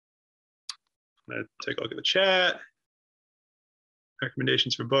gonna take a look at the chat.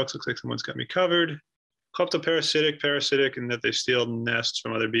 Recommendations for books. Looks like someone's got me covered. Parasitic, in that they steal nests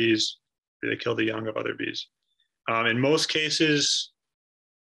from other bees. They kill the young of other bees. In most cases,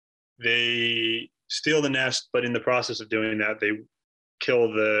 they steal the nest, but in the process of doing that, they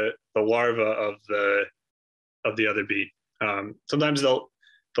kill the larva of the other bee. Sometimes the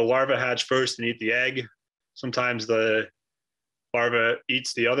larva hatch first and eat the egg. Sometimes the larva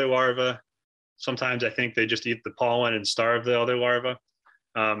eats the other larva. Sometimes I think they just eat the pollen and starve the other larva.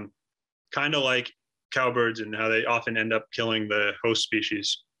 Kind of like cowbirds and how they often end up killing the host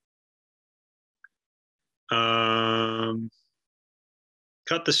species. Cut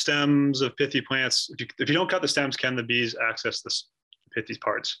the stems of pithy plants. If you don't cut the stems, can the bees access the pithy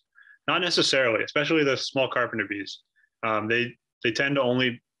parts? Not necessarily, especially the small carpenter bees. They tend to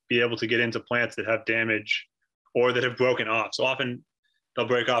only be able to get into plants that have damage or that have broken off. So often they'll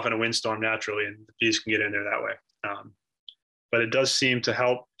break off in a windstorm naturally, and the bees can get in there that way. But it does seem to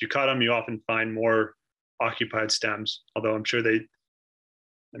help. If you cut them, you often find more occupied stems, although I'm sure they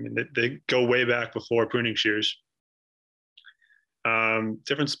go way back before pruning shears.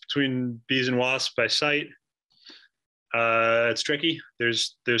 Difference between bees and wasps by sight. It's tricky.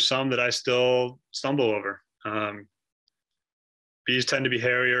 There's some that I still stumble over. Bees tend to be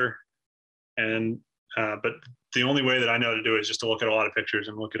hairier, and but the only way that I know to do it is just to look at a lot of pictures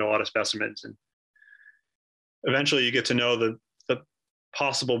and look at a lot of specimens, and eventually you get to know the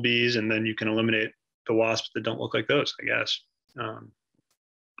possible bees, and then you can eliminate the wasps that don't look like those, I guess.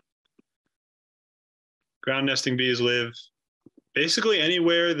 Ground nesting bees live basically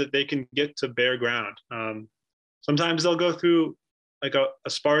anywhere that they can get to bare ground. Sometimes they'll go through like a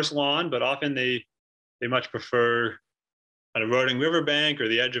sparse lawn, but often they much prefer an eroding riverbank or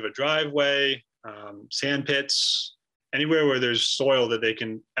the edge of a driveway, sand pits, anywhere where there's soil that they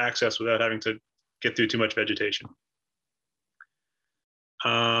can access without having to get through too much vegetation.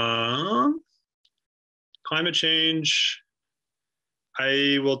 Climate change,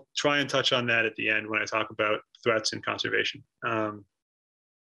 I will try and touch on that at the end when I talk about threats and conservation.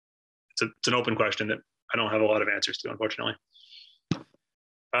 It's an open question that I don't have a lot of answers to, unfortunately.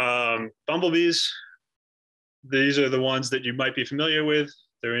 Bumblebees, these are the ones that you might be familiar with.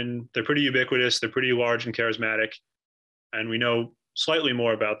 They're pretty ubiquitous, they're pretty large and charismatic, and we know slightly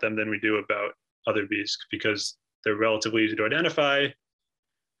more about them than we do about other bees because they're relatively easy to identify,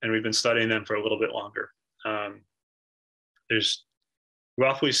 and we've been studying them for a little bit longer. There's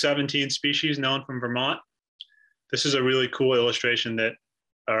roughly 17 species known from Vermont. This is a really cool illustration that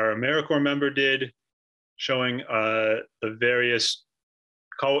our AmeriCorps member did, showing the various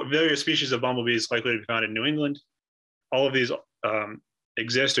species of bumblebees likely to be found in New England. All of these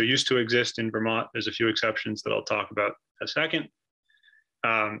exist or used to exist in Vermont. There's a few exceptions that I'll talk about in a second.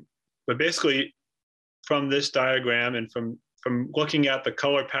 But basically, from this diagram and from looking at the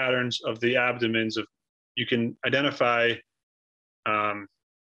color patterns of the abdomens, you can identify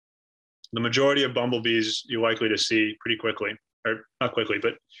the majority of bumblebees you're likely to see pretty quickly, or not quickly,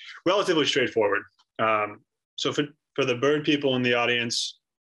 but relatively straightforward. So for the bird people in the audience,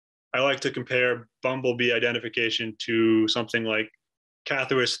 I like to compare bumblebee identification to something like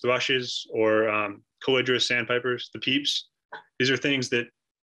Catharus thrushes or Calidris sandpipers, the peeps. These are things that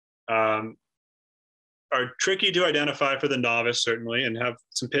are tricky to identify for the novice, certainly, and have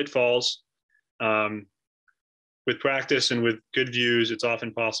some pitfalls. With practice and with good views, it's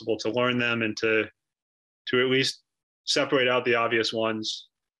often possible to learn them and to at least separate out the obvious ones.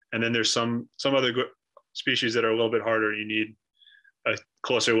 And then there's some other species that are a little bit harder. You need a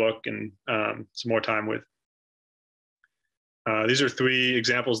closer look and some more time with. These are 3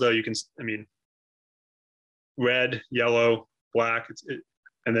 examples, though. Red, yellow, black,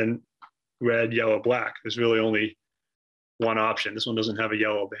 and then red, yellow, black. There's really only one option. This one doesn't have a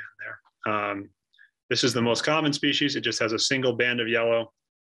yellow band there. This is the most common species. It just has a single band of yellow.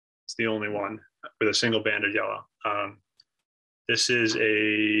 It's the only one with a single band of yellow. This is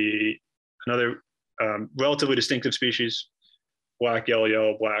another relatively distinctive species, black, yellow,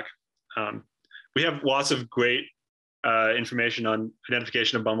 yellow, black. We have lots of great information on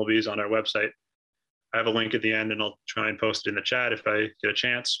identification of bumblebees on our website. I have a link at the end, and I'll try and post it in the chat if I get a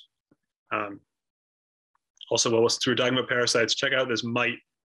chance. Also, while we're talking about parasites, check out this mite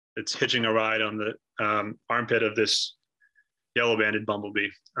that's hitching a ride on the armpit of this yellow-banded bumblebee.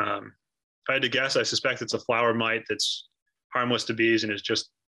 If I had to guess, I suspect it's a flower mite that's harmless to bees and is just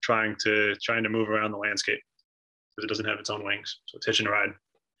trying to move around the landscape because it doesn't have its own wings, so it's hitching a ride.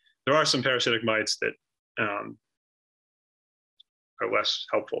 There are some parasitic mites that are less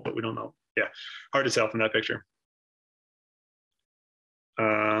helpful, but we don't know. Yeah, hard to tell from that picture.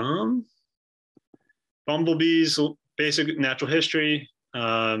 Bumblebees, basic natural history,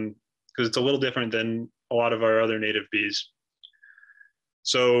 because it's a little different than a lot of our other native bees.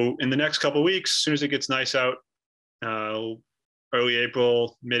 So in the next couple of weeks, as soon as it gets nice out, early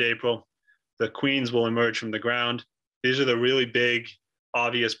April, mid-April, the queens will emerge from the ground. These are the really big,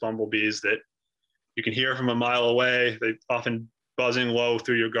 obvious bumblebees that you can hear from a mile away. They're often buzzing low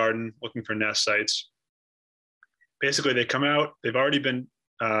through your garden, looking for nest sites. Basically, they come out, they've already mated,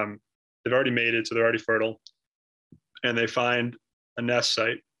 so they're already fertile, and they find a nest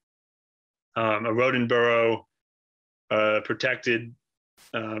site, a rodent burrow, protected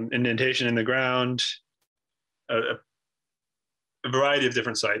indentation in the ground, a variety of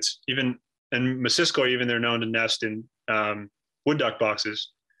different sites. Even in Missisquoi, even they're known to nest in wood duck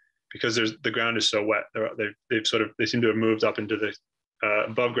boxes because the ground is so wet. They seem to have moved up into the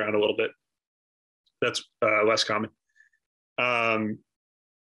above ground a little bit. That's less common.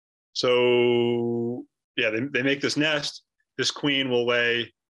 So yeah, they make this nest. This queen will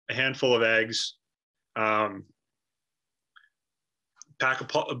lay a handful of eggs, pack a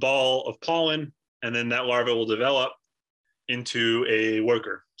ball of pollen, and then that larva will develop into a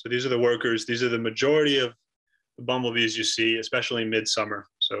worker. So these are the workers. These are the majority of the bumblebees you see, especially midsummer.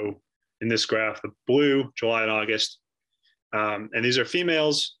 So in this graph, the blue, July and August. And these are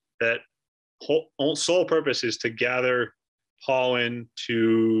females that sole purpose is to gather pollen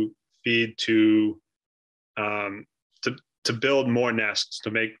to feed to build more nests,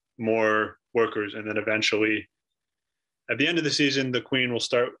 to make more workers. And then eventually at the end of the season, the queen will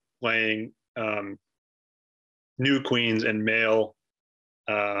start laying new queens and male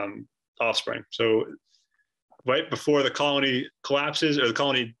offspring. So right before the colony collapses or the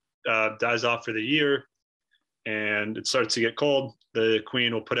colony dies off for the year and it starts to get cold, the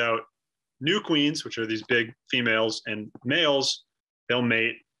queen will put out new queens, which are these big females, and males, they'll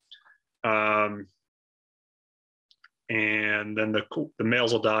mate. And then the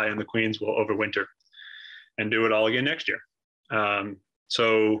males will die and the queens will overwinter and do it all again next year.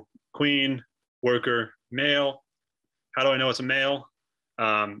 So queen, worker, male. How do I know it's a male?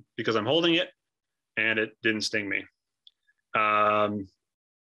 Because I'm holding it and it didn't sting me.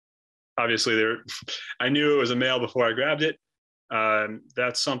 Obviously, I knew it was a male before I grabbed it.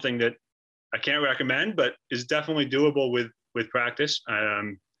 That's something that I can't recommend, but is definitely doable with practice.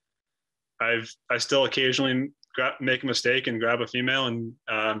 I still occasionally make a mistake and grab a female and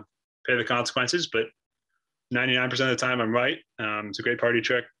pay the consequences, but 99% of the time I'm right. It's a great party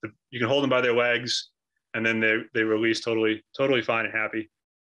trick. You can hold them by their legs and then they release totally fine and happy.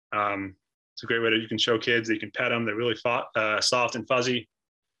 It's a great way you can show kids that you can pet them. They're really soft and fuzzy.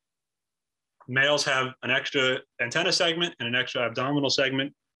 Males have an extra antenna segment and an extra abdominal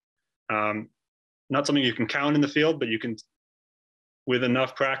segment. Not something you can count in the field, but you can, with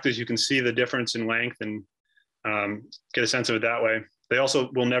enough practice, you can see the difference in length and get a sense of it that way. They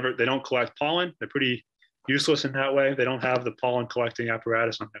also they don't collect pollen. They're pretty useless in that way. They don't have the pollen collecting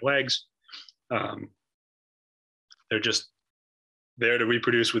apparatus on their legs. They're just there to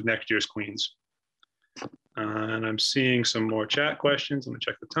reproduce with next year's queens. And I'm seeing some more chat questions. Let me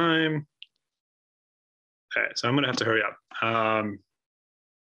check the time. All right, so I'm gonna have to hurry up. I'm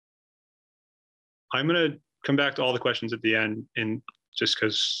gonna come back to all the questions at the end just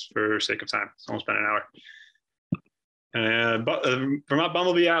because for sake of time. It's almost been an hour. But Vermont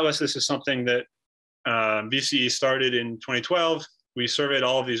Bumblebee Atlas, this is something that VCE started in 2012. We surveyed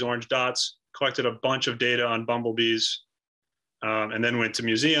all of these orange dots, collected a bunch of data on bumblebees, and then went to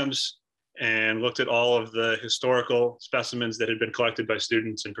museums and looked at all of the historical specimens that had been collected by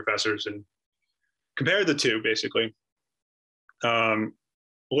students and professors and compared the two, basically. A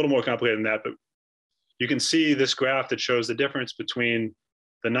little more complicated than that, but you can see this graph that shows the difference between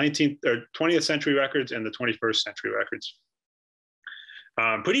the 19th or 20th century records and the 21st century records.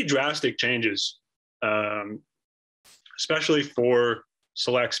 Pretty drastic changes, especially for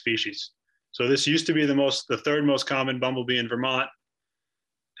select species. So this used to be the third most common bumblebee in Vermont,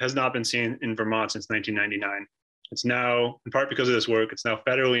 has not been seen in Vermont since 1999. It's now, in part because of this work, it's now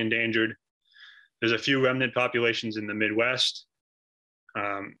federally endangered. There's a few remnant populations in the Midwest,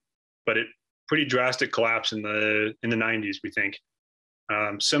 but pretty drastic collapse in the 90s, we think.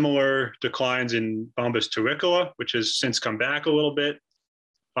 Similar declines in Bombus terricola, which has since come back a little bit.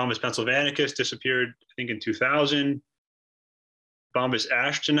 Bombus pennsylvanicus disappeared, I think, in 2000. Bombus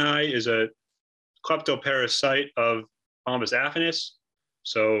ashtoni is a kleptoparasite of Bombus affinis.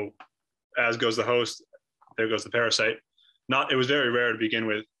 So as goes the host, there goes the parasite. It was very rare to begin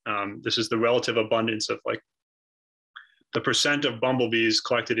with. This is the relative abundance of like the percent of bumblebees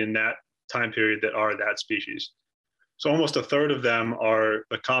collected in that time period that are that species. So almost a third of them are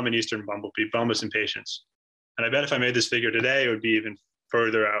the common eastern bumblebee, Bombus impatiens. And I bet if I made this figure today, it would be even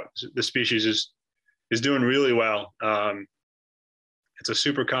further out. The species is doing really well. It's a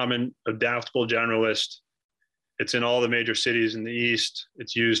super common, adaptable generalist. It's in all the major cities in the East.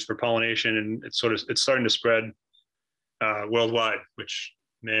 It's used for pollination, and it's starting to spread worldwide, which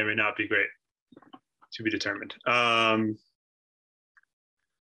may or may not be great, to be determined.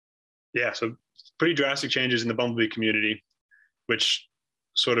 Yeah, so pretty drastic changes in the bumblebee community, which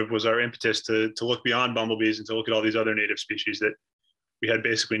sort of was our impetus to look beyond bumblebees and to look at all these other native species that we had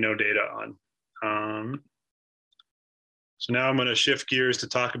basically no data on. So now I'm going to shift gears to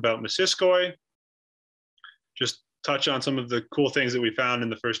talk about Missisquoi. Just touch on some of the cool things that we found in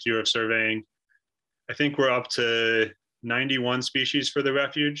the first year of surveying. I think we're up to 91 species for the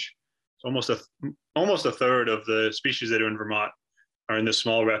refuge. Almost a third of the species that are in Vermont are in this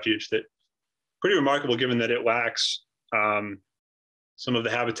small refuge. That pretty remarkable, given that it lacks some of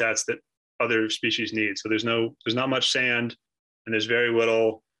the habitats that other species need. So there's not much sand, and there's very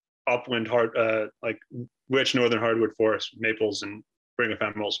little upland like rich northern hardwood forests, maples and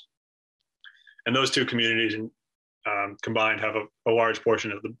bringophemerals. And those two communities combined have a large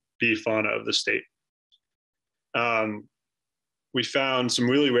portion of the bee fauna of the state. We found some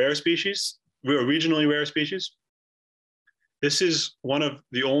really rare species, regionally rare species. This is one of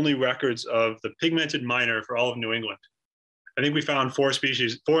the only records of the pigmented miner for all of New England. I think we found 4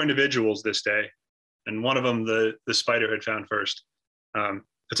 individuals this day, and one of them the spider had found first.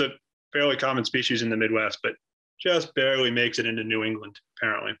 It's a fairly common species in the Midwest, but just barely makes it into New England,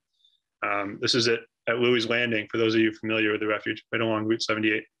 apparently. This is at Louis Landing, for those of you familiar with the refuge, right along Route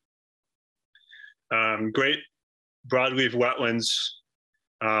 78. Great broadleaf wetlands,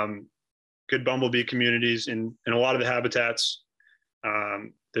 good bumblebee communities in a lot of the habitats.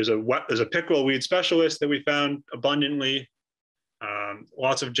 There's a pickerel weed specialist that we found abundantly.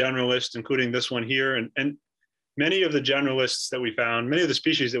 Lots of generalists, including this one here, and many of the generalists that we found, many of the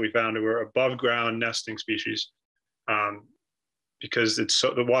species that we found were above ground nesting species, because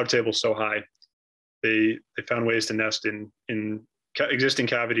the water table is so high. They found ways to nest in existing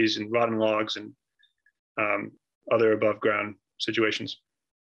cavities and rotten logs and other above ground situations.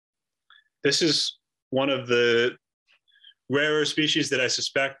 This is one of the rarer species that I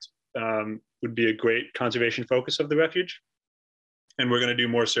suspect would be a great conservation focus of the refuge. And we're going to do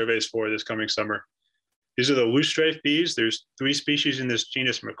more surveys for this coming summer. These are the loosestrife bees. There's 3 species in this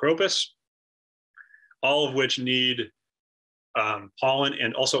genus Macropus, all of which need pollen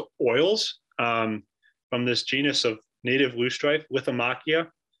and also oils from this genus of native loosestrife, Lithomachia.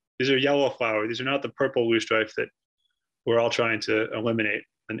 These are yellow flower. These are not the purple loosestrife that we're all trying to eliminate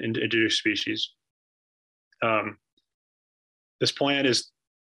and introduce species. This plant is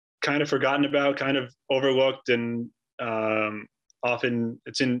kind of forgotten about, kind of overlooked, and often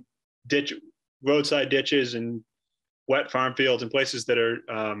it's in roadside ditches and wet farm fields and places that are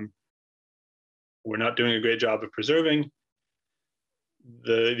we're not doing a great job of preserving.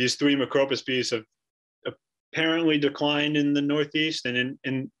 These 3 Macropus bees have apparently declined in the Northeast and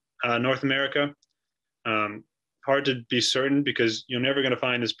in North America. Hard to be certain, because you're never going to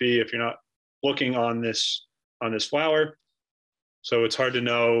find this bee if you're not looking on this flower. So it's hard to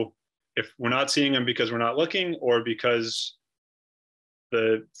know if we're not seeing them because we're not looking, or because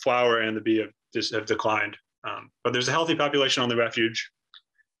the flower and the bee have declined. But there's a healthy population on the refuge.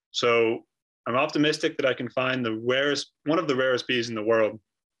 So I'm optimistic that I can find one of the rarest bees in the world.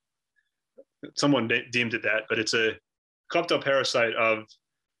 Someone deemed it that, but it's a kleptoparasite of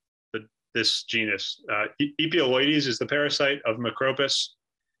this genus. Epioloides is the parasite of Macropus.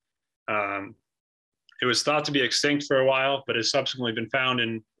 It was thought to be extinct for a while, but has subsequently been found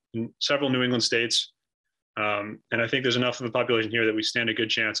in several New England states. And I think there's enough of the population here that we stand a good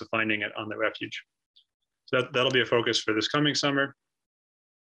chance of finding it on the refuge. So that'll be a focus for this coming summer.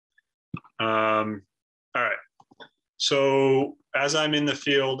 All right. So as I'm in the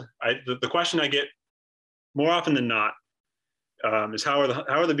field, the question I get more often than not is how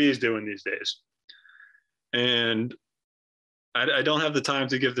are the bees doing these days? And I don't have the time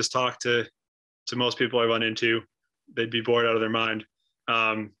to give this talk to most people I run into. They'd be bored out of their mind.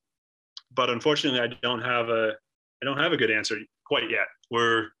 But unfortunately, I don't have a good answer quite yet.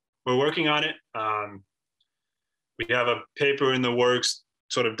 We're working on it. We have a paper in the works,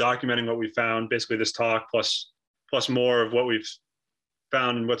 sort of documenting what we found, basically this talk plus more of what we've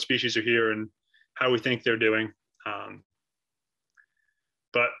found and what species are here and how we think they're doing.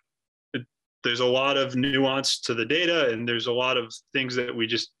 But there's a lot of nuance to the data, and there's a lot of things that we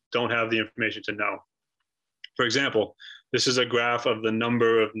just don't have the information to know. For example, this is a graph of the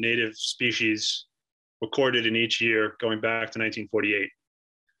number of native species recorded in each year going back to 1948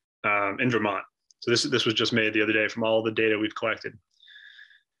 in Vermont. So this was just made the other day from all the data we've collected.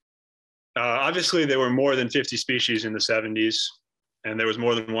 Obviously, there were more than 50 species in the 70s, and there was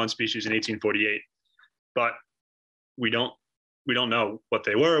more than one species in 1848. But we don't know what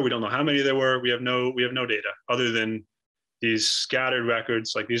they were. We don't know how many there were. We have no data other than these scattered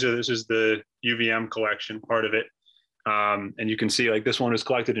records. Like this is the UVM collection part of it, and you can see like this one was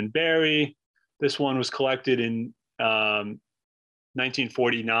collected in Barrie. This one was collected in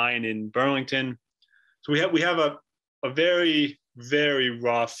 1949 in Burlington. So we have a very, very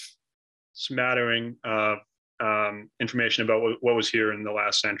rough smattering of information about what was here in the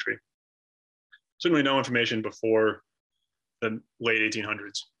last century. Certainly no information before the late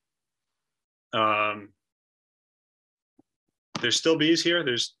 1800s. There's still bees here.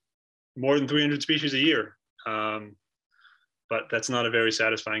 There's more than 300 species a year. But that's not a very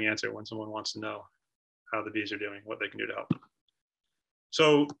satisfying answer when someone wants to know how the bees are doing, what they can do to help.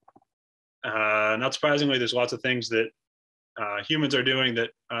 So not surprisingly, there's lots of things that humans are doing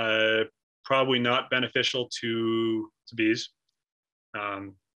that probably not beneficial to bees.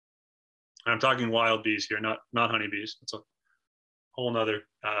 I'm talking wild bees here, not honeybees. It's a whole nother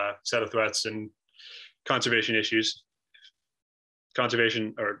set of threats and conservation issues.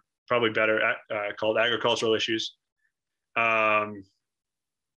 Conservation, or probably better called agricultural issues. But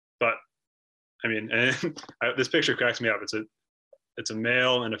I mean, this picture cracks me up. It's a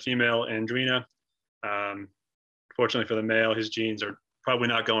male and a female andrina. Fortunately for the male, his genes are probably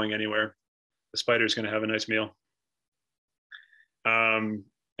not going anywhere. The spider's going to have a nice meal. And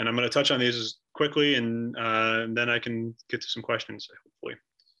I'm going to touch on these quickly, and then I can get to some questions, hopefully.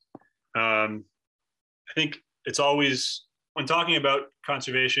 I think it's always, when talking about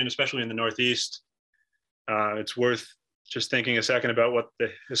conservation, especially in the Northeast, it's worth just thinking a second about what the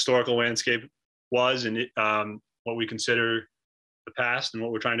historical landscape was and what we consider the past and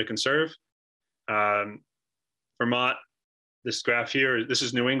what we're trying to conserve. Vermont, this graph here, this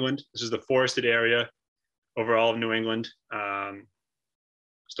is New England. This is the forested area over all of New England.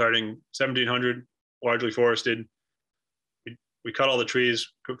 Starting 1700, largely forested. We cut all the trees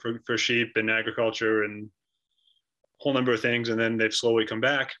for sheep and agriculture and a whole number of things, and then they've slowly come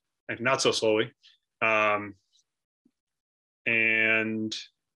back, and not so slowly. And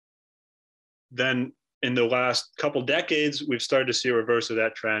then in the last couple decades, we've started to see a reverse of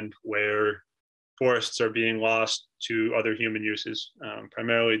that trend where forests are being lost to other human uses,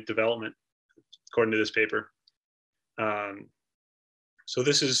 primarily development, according to this paper. So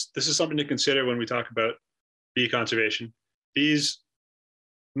this is something to consider when we talk about bee conservation. Bees,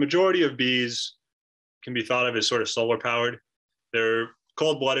 the majority of bees can be thought of as sort of solar powered. They're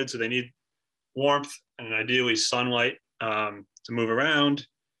cold-blooded, so they need warmth and ideally sunlight to move around,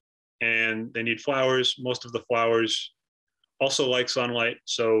 and they need flowers. Most of the flowers also like sunlight,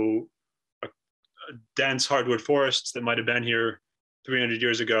 so a dense hardwood forests that might have been here 300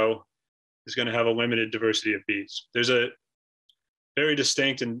 years ago is going to have a limited diversity of bees. There's a very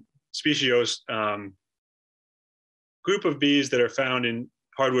distinct and speciose group of bees that are found in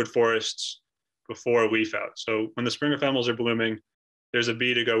hardwood forests before leaf out. So when the spring ephemerals are blooming, there's a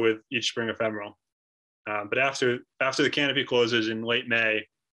bee to go with each spring ephemeral. But after the canopy closes in late May,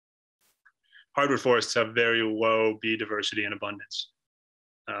 hardwood forests have very low bee diversity and abundance.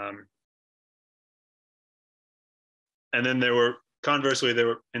 And then conversely, there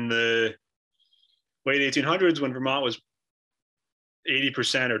were in the late 1800s when Vermont was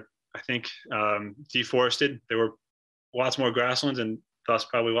 80%, or I think, deforested. There were lots more grasslands, and thus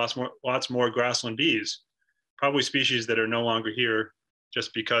probably lots more grassland bees, probably species that are no longer here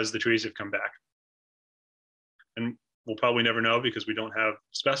just because the trees have come back. And we'll probably never know because we don't have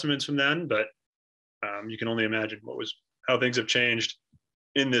specimens from then, but you can only imagine how things have changed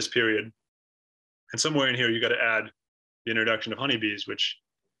in this period. And somewhere in here, you got to add the introduction of honeybees, which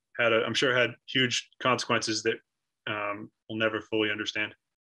I'm sure had huge consequences that we'll never fully understand.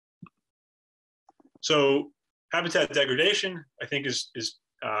 So habitat degradation, I think, is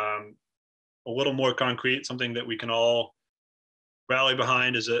a little more concrete, something that we can all rally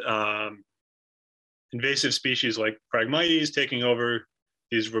behind, is invasive species like Phragmites taking over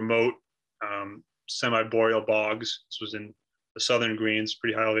these remote semi-boreal bogs. This was in the Southern Greens,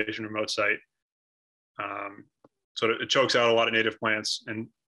 pretty high elevation remote site. So it chokes out a lot of native plants, and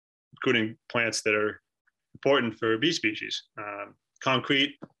including plants that are important for bee species.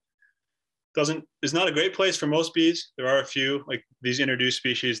 Concrete is not a great place for most bees. There are a few, like these introduced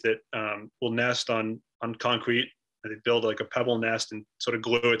species, that will nest on concrete. They build like a pebble nest and sort of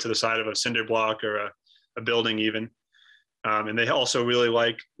glue it to the side of a cinder block or a a building even. And they also really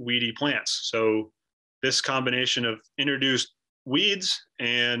like weedy plants. So this combination of introduced weeds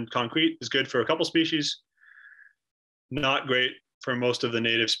and concrete is good for a couple species, not great for most of the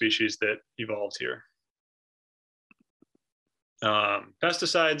native species that evolved here.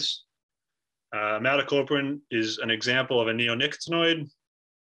 Pesticides, imidacloprid is an example of a neonicotinoid,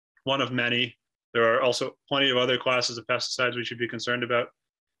 one of many. There are also plenty of other classes of pesticides we should be concerned about.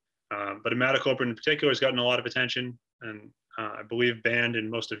 But imidacloprid in particular has gotten a lot of attention, and I believe banned in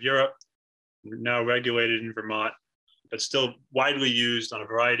most of Europe, now regulated in Vermont, but still widely used on a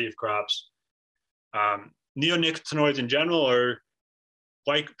variety of crops. Neonicotinoids in general are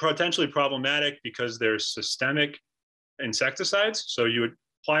potentially problematic because they're systemic insecticides. So you would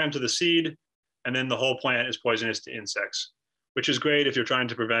apply them to the seed, and then the whole plant is poisonous to insects, which is great if you're trying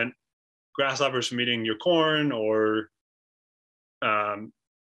to prevent grasshoppers from eating your corn or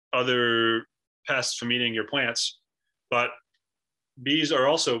other pests from eating your plants. But bees are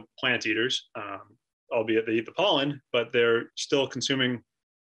also plant eaters, albeit they eat the pollen, but they're still consuming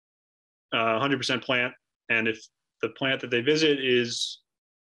 100% plant. And if the plant that they visit is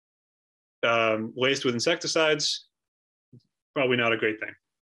laced with insecticides, probably not a great thing.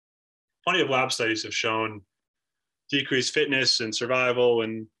 Plenty of lab studies have shown decreased fitness and survival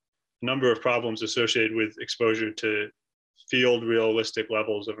and a number of problems associated with exposure to field realistic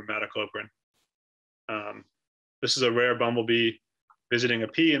levels of imidacloprid. This is a rare bumblebee visiting a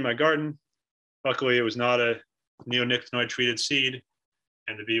pea in my garden. Luckily, it was not a neonicotinoid treated seed,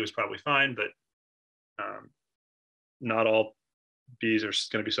 and the bee was probably fine, but not all bees are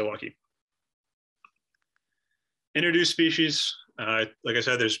going to be so lucky. Introduced species, like I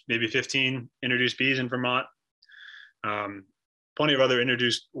said, there's maybe 15 introduced bees in Vermont. Plenty of other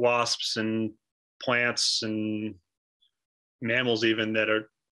introduced wasps and plants and mammals even that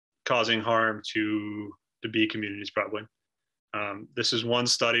are causing harm to the bee communities probably. This is one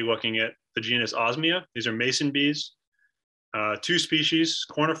study looking at the genus Osmia. These are mason bees. Two species,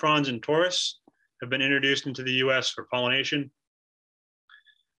 cornifrons and taurus, have been introduced into the US for pollination.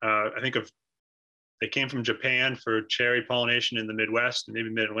 They came from Japan for cherry pollination in the Midwest and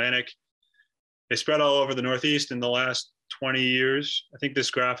maybe Mid-Atlantic. They spread all over the Northeast in the last 20 years. I think this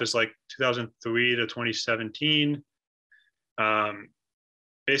graph is like 2003 to 2017.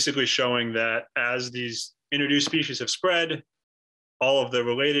 Basically showing that as these introduced species have spread, all of the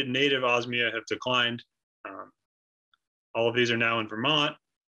related native Osmia have declined. All of these are now in Vermont,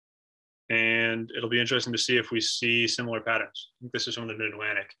 and it'll be interesting to see if we see similar patterns. I think this is from the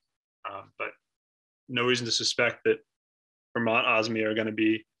Mid-Atlantic, but no reason to suspect that Vermont Osmia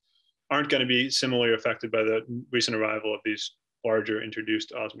aren't going to be similarly affected by the recent arrival of these larger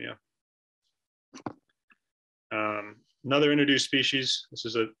introduced Osmia. Another introduced species, this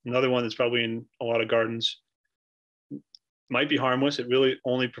is another one that's probably in a lot of gardens, might be harmless. It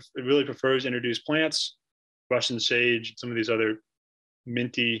really prefers introduced plants, Russian sage, some of these other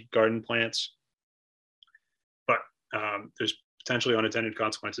minty garden plants. But there's potentially unintended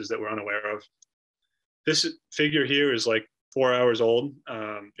consequences that we're unaware of. This figure here is like 4 hours old.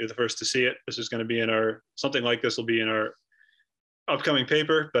 You're the first to see it. This is going to be something like this will be in our upcoming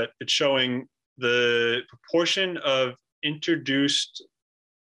paper, but it's showing the proportion of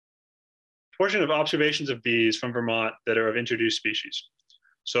observations of bees from Vermont that are of introduced species.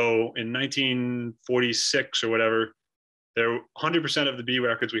 So in 1946 or whatever, 100% of the bee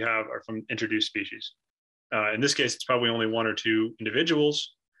records we have are from introduced species. In this case, it's probably only one or two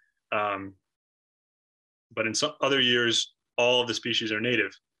individuals. But in some other years, all of the species are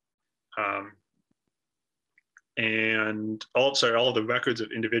native. And all of the records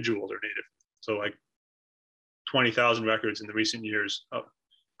of individuals are native. So like 20,000 records in the recent years.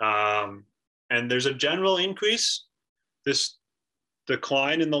 And there's a general increase. This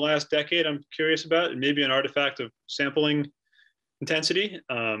decline in the last decade, I'm curious about, and maybe an artifact of sampling intensity.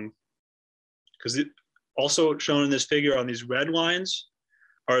 Because also shown in this figure on these red lines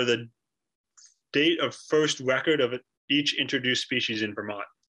are the date of first record of each introduced species in Vermont.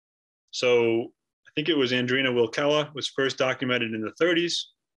 So I think it was Andrina wilkella was first documented in the 30s,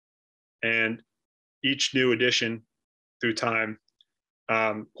 and each new addition through time.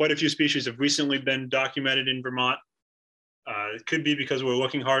 Quite a few species have recently been documented in Vermont. It could be because we're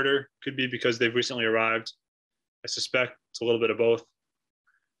looking harder, could be because they've recently arrived. I suspect it's a little bit of both.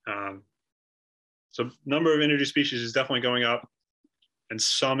 So number of introduced species is definitely going up, and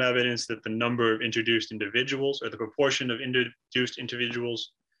some evidence that the number of introduced individuals, or the proportion of introduced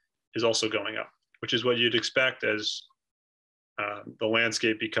individuals, is also going up, which is what you'd expect as the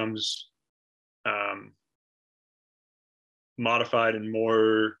landscape becomes modified and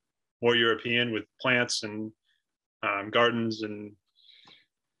more more European with plants and gardens and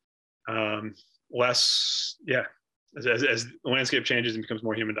less, yeah, as the landscape changes and becomes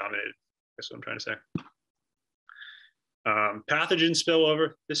more human dominated. That's what I'm trying to say. Pathogen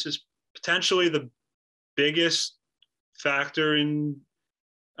spillover. This is potentially the biggest factor in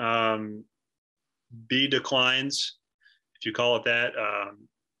bee declines, if you call it that.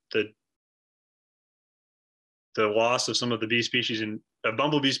 The loss of some of the bee species and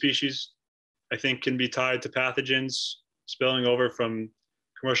bumblebee species, I think, can be tied to pathogens spilling over from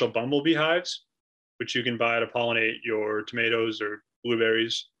commercial bumblebee hives, which you can buy to pollinate your tomatoes or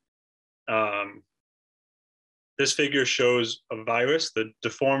blueberries. This figure shows a virus, the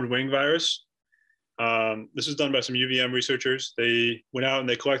deformed wing virus. This was done by some UVM researchers. They went out and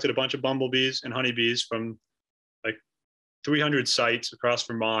they collected a bunch of bumblebees and honeybees from like 300 sites across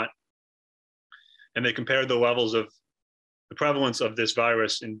Vermont. And they compared the levels of the prevalence of this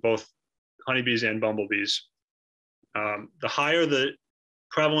virus in both honeybees and bumblebees. The higher the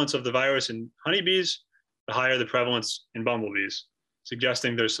prevalence of the virus in honeybees, the higher the prevalence in bumblebees,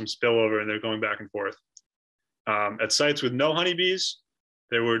 suggesting there's some spillover and they're going back and forth. At sites with no honeybees,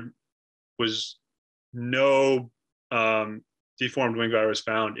 there was no deformed wing virus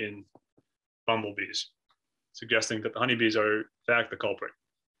found in bumblebees, suggesting that the honeybees are in fact the culprit.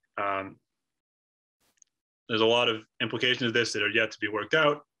 There's a lot of implications of this that are yet to be worked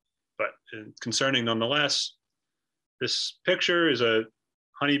out, but concerning nonetheless. This picture is a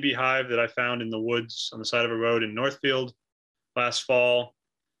honeybee hive that I found in the woods on the side of a road in Northfield last fall.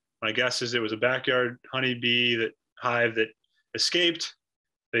 My guess is it was a backyard honeybee hive that escaped.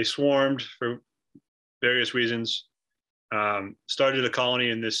 They swarmed for various reasons, started a colony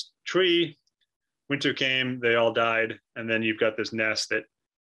in this tree. Winter came, they all died, and then you've got this nest that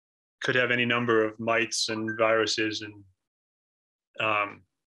could have any number of mites and viruses and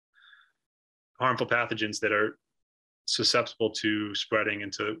harmful pathogens that are susceptible to spreading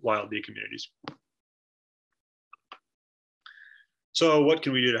into wild bee communities. So what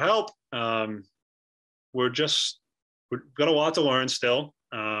can we do to help? We've got a lot to learn still.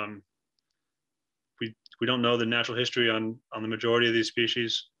 We don't know the natural history on the majority of these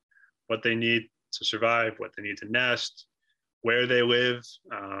species, what they need to survive, what they need to nest, where they live,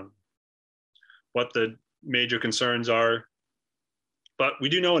 what the major concerns are. But we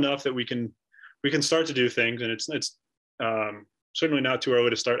do know enough that we can start to do things, and it's certainly not too early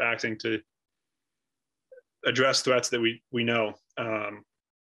to start acting to address threats that we know.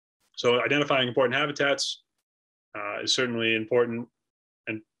 So identifying important habitats is certainly important,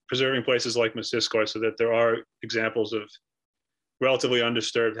 and preserving places like Missisquoi so that there are examples of relatively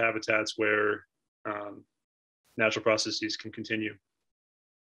undisturbed habitats where natural processes can continue.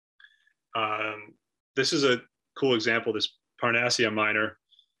 This is a cool example. This Parnassia miner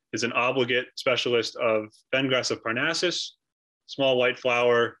is an obligate specialist of fengrass of Parnassus, small white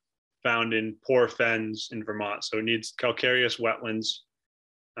flower found in poor fens in Vermont. So it needs calcareous wetlands.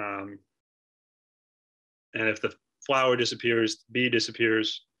 And if the flower disappears, the bee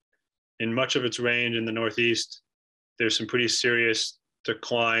disappears. In much of its range in the Northeast, there's some pretty serious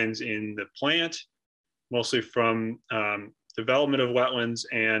declines in the plant, mostly from development of wetlands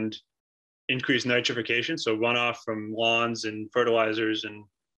and increased nitrification, so runoff from lawns and fertilizers and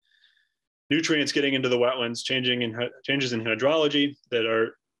nutrients getting into the wetlands, changes in hydrology that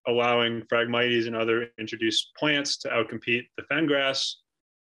are allowing Phragmites and other introduced plants to outcompete the fengrass,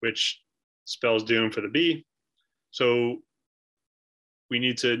 which spells doom for the bee. So we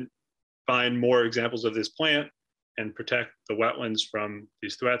need to find more examples of this plant and protect the wetlands from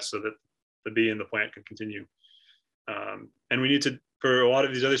these threats so that the bee and the plant can continue. And we need to, for a lot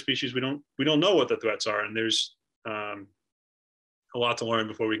of these other species, we don't know what the threats are, and there's a lot to learn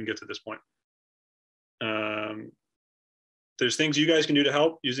before we can get to this point. There's things you guys can do to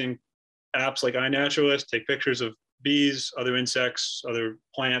help using apps like iNaturalist, take pictures of bees, other insects, other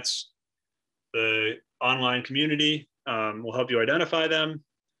plants. The online community will help you identify them,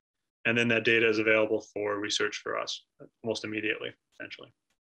 and then that data is available for research for us almost immediately, essentially.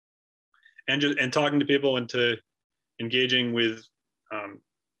 And talking to people and to engaging with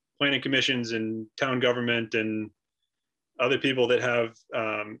planning commissions and town government and other people that have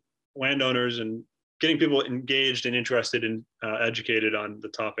landowners, and getting people engaged and interested and educated on the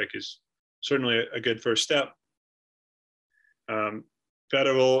topic is certainly a good first step.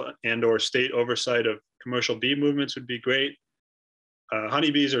 Federal and or state oversight of commercial bee movements would be great.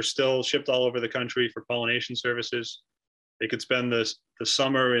 Honeybees are still shipped all over the country for pollination services. They could spend the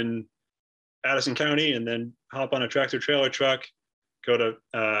summer in Addison County and then hop on a tractor trailer truck, go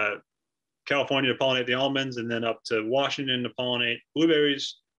to California to pollinate the almonds, and then up to Washington to pollinate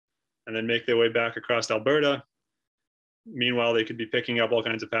blueberries. and then make their way back across Alberta. Meanwhile, they could be picking up all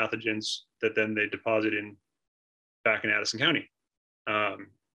kinds of pathogens that then they deposit back in Addison County. And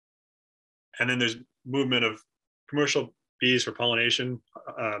then there's movement of commercial bees for pollination,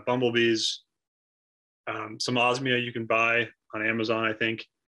 bumblebees, some osmia you can buy on Amazon, I think.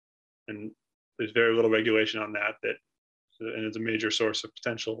 And there's very little regulation on that, and it's a major source of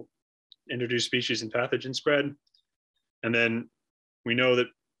potential introduced species and pathogen spread. And then we know that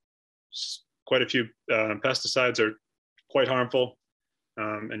quite a few pesticides are quite harmful,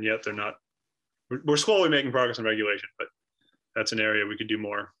 and yet they're not. We're slowly making progress on regulation, but that's an area we could do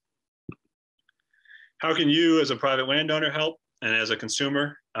more. How can you, as a private landowner, help, and as a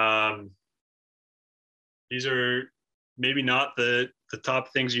consumer? These are maybe not the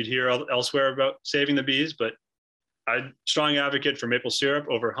top things you'd hear elsewhere about saving the bees, but I'm a strong advocate for maple syrup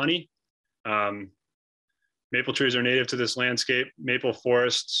over honey. Maple trees are native to this landscape. Maple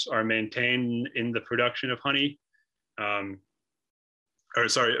forests are maintained in the production of honey,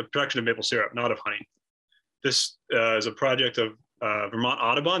 production of maple syrup, not of honey. This is a project of Vermont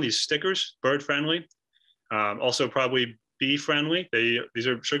Audubon, these stickers, bird friendly, also probably bee friendly. These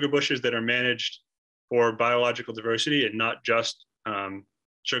are sugar bushes that are managed for biological diversity and not just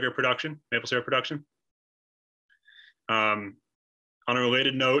sugar production, maple syrup production. On a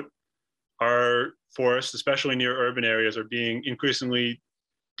related note, our forests, especially near urban areas, are being increasingly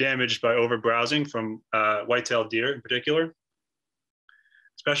damaged by overbrowsing from white-tailed deer in particular.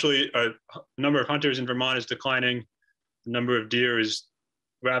 Especially the number of hunters in Vermont is declining. The number of deer is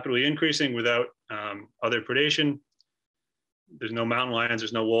rapidly increasing without other predation. There's no mountain lions,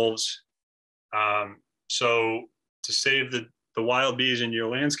 there's no wolves. So to save the wild bees in your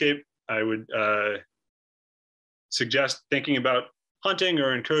landscape, I would suggest thinking about hunting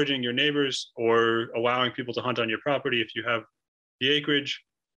or encouraging your neighbors or allowing people to hunt on your property if you have the acreage,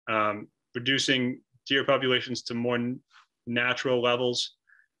 reducing deer populations to more natural levels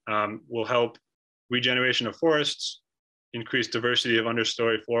will help regeneration of forests, increase diversity of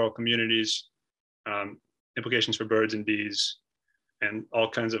understory floral communities, implications for birds and bees, and all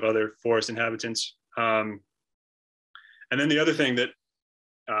kinds of other forest inhabitants. And then the other thing that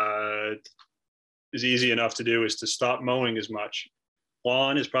is easy enough to do is to stop mowing as much.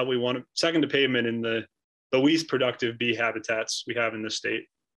 Lawn is probably second to pavement in the least productive bee habitats we have in the state.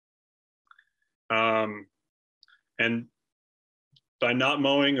 And by not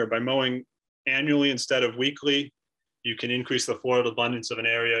mowing, or by mowing annually instead of weekly, you can increase the floral abundance of an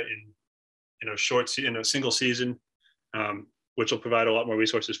area in a single season, which will provide a lot more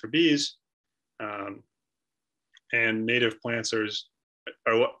resources for bees. And native plants are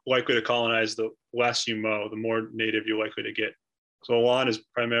likely to colonize the less you mow, the more native you're likely to get. So a lawn is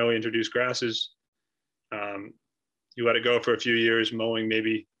primarily introduced grasses. You let it go for a few years, mowing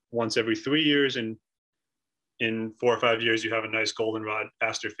maybe once every 3 years, and in 4 or 5 years, you have a nice goldenrod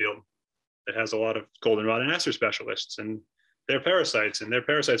aster field that has a lot of goldenrod and aster specialists and their parasites and their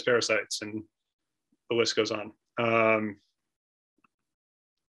parasites, and the list goes on.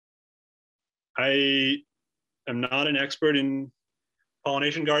 I am not an expert in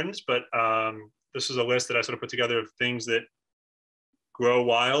pollination gardens, but this is a list that I sort of put together of things that grow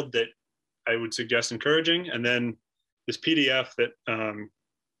wild that I would suggest encouraging. And then this PDF that I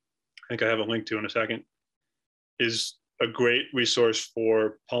think I have a link to in a second is a great resource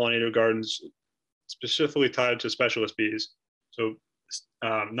for pollinator gardens, specifically tied to specialist bees. So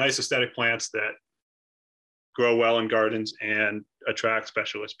nice aesthetic plants that grow well in gardens and attract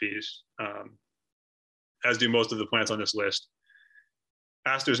specialist bees, as do most of the plants on this list.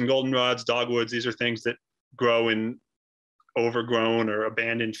 Asters and goldenrods, dogwoods, these are things that grow in overgrown or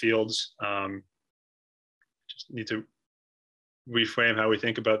abandoned fields. Just need to reframe how we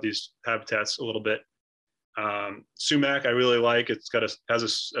think about these habitats a little bit. Sumac, I really like. It's has a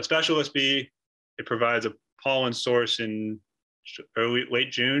specialist bee. It provides a pollen source in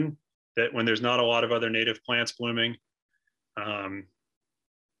late June, that when there's not a lot of other native plants blooming. And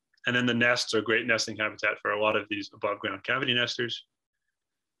then the nests are great nesting habitat for a lot of these above ground cavity nesters.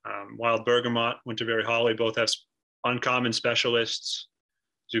 Wild bergamot, winterberry holly both have uncommon specialists.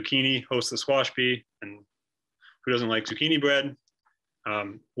 Zucchini hosts the squash bee, and who doesn't like zucchini bread?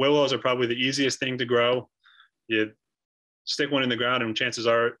 Willows are probably the easiest thing to grow. You stick one in the ground, and chances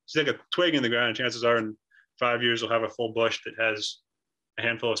are, stick a twig in the ground, and chances are in 5 years you'll have a full bush that has a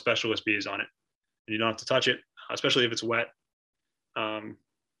handful of specialist bees on it, and you don't have to touch it, especially if it's wet.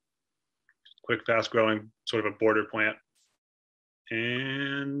 Quick, fast-growing, sort of a border plant.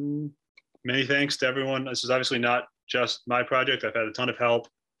 And many thanks to everyone. This is obviously not just my project. I've had a ton of help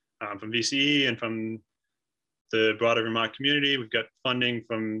from VCE and from the broader Vermont community. We've got funding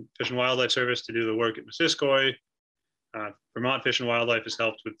from Fish and Wildlife Service to do the work at Missisquoi. Vermont Fish and Wildlife has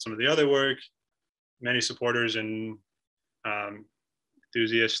helped with some of the other work. Many supporters and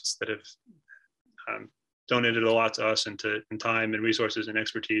enthusiasts that have donated a lot to us and in time and resources and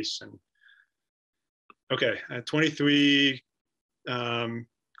expertise. And okay, 23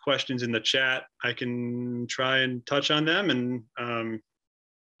 questions in the chat. I can try and touch on them, and I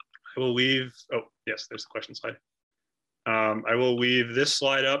will leave. Oh, yes, there's the question slide. I will leave this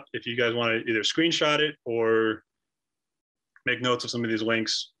slide up if you guys want to either screenshot it or make notes of some of these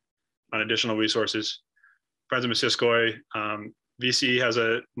links on additional resources. Friends of Missisquoi, VC has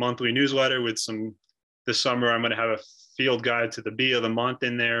a monthly newsletter with some, this summer I'm going to have a field guide to the bee of the month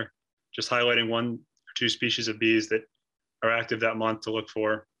in there, just highlighting 1 or 2 species of bees that are active that month to look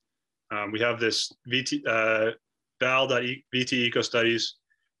for. We have this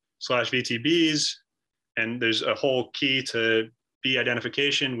val.vt-ecostudies/VTBees, and there's a whole key to bee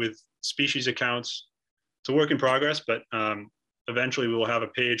identification with species accounts. It's a work in progress, but eventually we will have a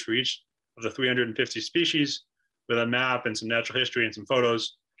page for each of the 350 species with a map and some natural history and some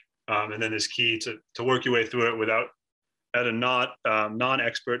photos. And then this key to work your way through it without at a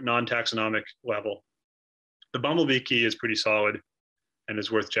non-expert, non-taxonomic level. The bumblebee key is pretty solid and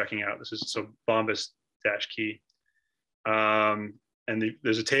is worth checking out. This is so bombus-key. And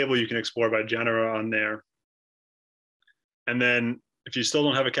there's a table you can explore by genera on there. And then if you still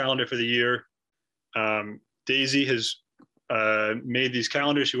don't have a calendar for the year, Daisy has made these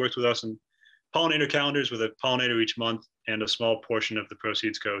calendars. She worked with us in pollinator calendars with a pollinator each month, and a small portion of the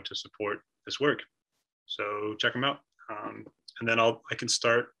proceeds go to support this work. So check them out. And then I can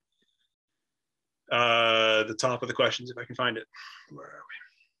start the top of the questions if I can find it. Where are we?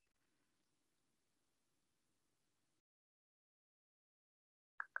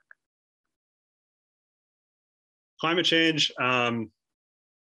 Climate change. I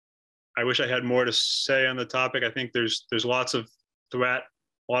wish I had more to say on the topic. I think there's lots of threat.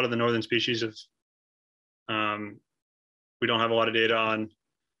 A lot of the northern species of we don't have a lot of data on.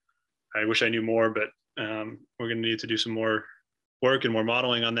 I wish I knew more, but we're going to need to do some more work and more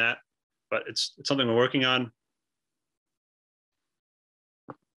modeling on that. But it's something we're working on.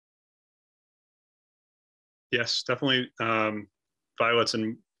 Yes, definitely violets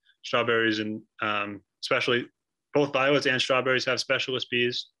and strawberries, and especially both violets and strawberries have specialist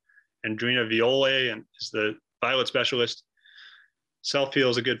bees. Andrina violae and is the violet specialist.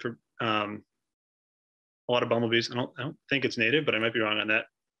 Self-peel is good for a lot of bumblebees. I don't think it's native, but I might be wrong on that.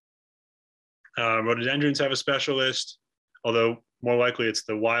 Rhododendrons have a specialist, although more likely it's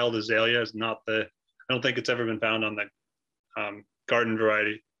the wild azalea, is not the, I don't think it's ever been found on the garden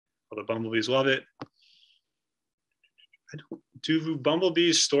variety, although bumblebees love it. Do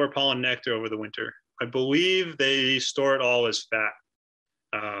bumblebees store pollen nectar over the winter? I believe they store it all as fat.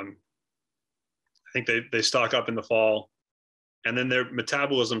 I think they stock up in the fall, and then their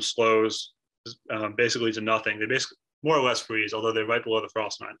metabolism slows basically to nothing. They basically more or less freeze, although they're right below the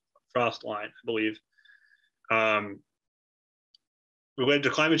frost line, I believe. Related to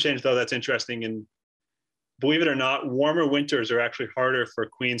climate change, though, that's interesting. And believe it or not, warmer winters are actually harder for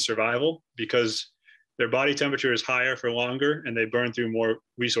queen survival because their body temperature is higher for longer, and they burn through more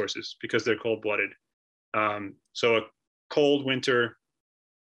resources because they're cold-blooded. So a cold winter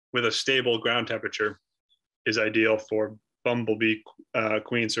with a stable ground temperature is ideal for bumblebee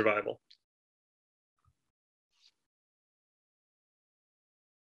queen survival.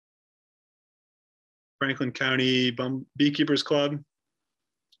 Franklin County Beekeepers Club. Looks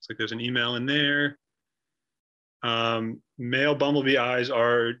like there's an email in there. Male bumblebee eyes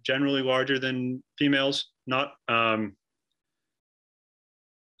are generally larger than females. Not in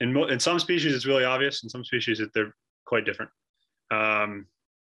some species it's really obvious. In some species they're quite different. How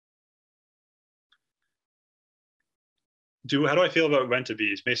do I feel about renta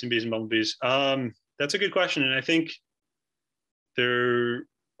bees, mason bees, and bumblebees? That's a good question, and I think there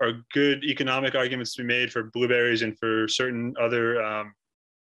are good economic arguments to be made for blueberries and for certain other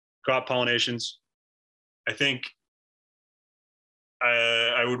crop pollinations. I think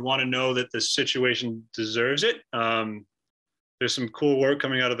I would want to know that the situation deserves it. There's some cool work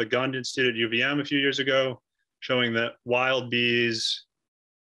coming out of the Gund Institute at UVM a few years ago showing that wild bees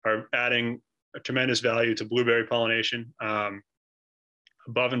are adding a tremendous value to blueberry pollination,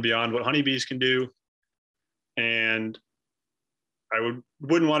 above and beyond what honeybees can do. And I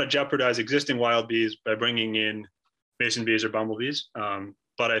wouldn't want to jeopardize existing wild bees by bringing in mason bees or bumblebees.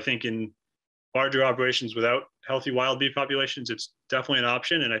 But I think in larger operations without healthy wild bee populations, it's definitely an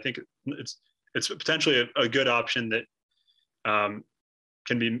option. And I think it's potentially a good option that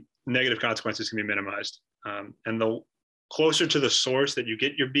negative consequences can be minimized. And the closer to the source that you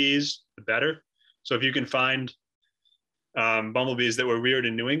get your bees, the better. So if you can find bumblebees that were reared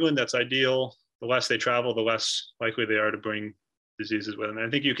in New England, that's ideal. The less they travel, the less likely they are to bring diseases with them. And I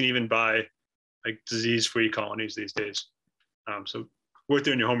think you can even buy like disease-free colonies these days. So worth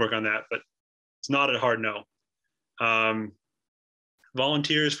doing your homework on that, but it's not a hard no.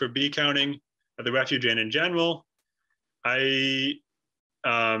 Volunteers for bee counting at the refuge and in general, I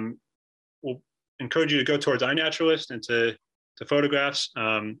will encourage you to go towards iNaturalist and to photographs.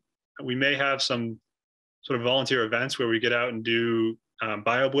 We may have some sort of volunteer events where we get out and do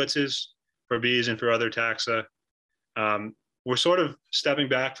bio blitzes for bees and for other taxa. We're sort of stepping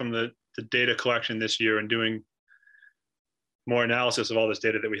back from the data collection this year and doing more analysis of all this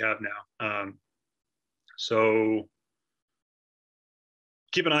data that we have now. So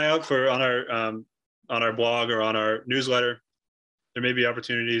keep an eye out for on our blog or on our newsletter. There may be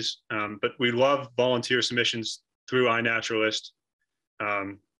opportunities, but we love volunteer submissions through iNaturalist.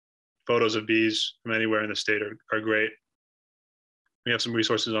 Photos of bees from anywhere in the state are great. We have some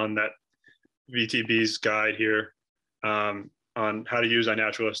resources on that VTB's guide here on how to use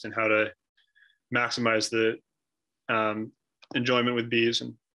iNaturalist and how to maximize the enjoyment with bees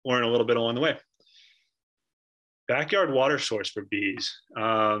and learn a little bit along the way. Backyard water source for bees.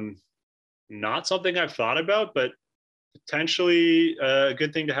 Not something I've thought about, but potentially a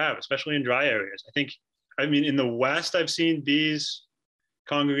good thing to have, especially in dry areas. I mean, in the West, I've seen bees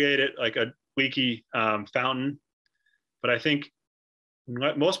congregate at like a leaky fountain, but I think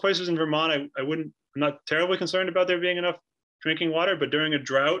most places in Vermont, I'm not terribly concerned about there being enough drinking water, but during a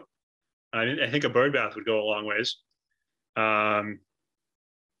drought, I think a bird bath would go a long ways. Yeah,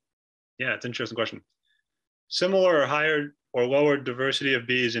 it's an interesting question. Similar or higher or lower diversity of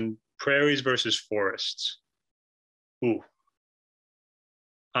bees in prairies versus forests? Ooh.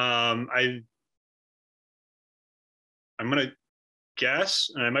 I'm going to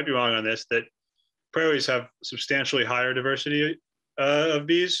guess, and I might be wrong on this, that prairies have substantially higher diversity of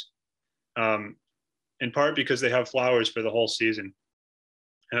bees, in part because they have flowers for the whole season.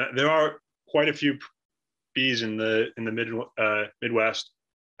 There are quite a few bees in the Midwest.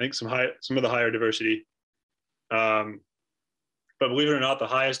 I think some of the higher diversity. But believe it or not, the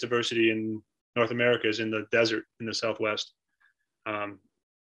highest diversity in North America is in the desert in the Southwest.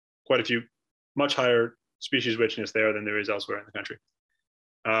 Quite a few, much higher species richness there than there is elsewhere in the country.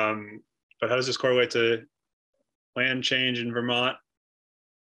 But how does this correlate to land change in Vermont?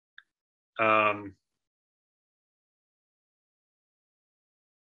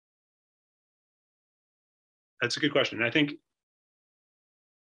 That's a good question. I think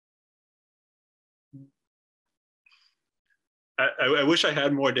I wish I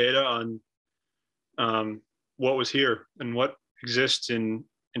had more data on what was here and what exists in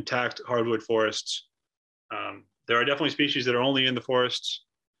intact hardwood forests. There are definitely species that are only in the forests.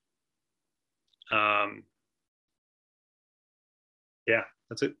 Yeah,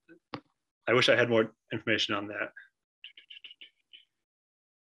 that's it. I wish I had more information on that.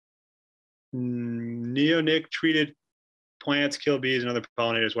 Neonic treated plants kill bees and other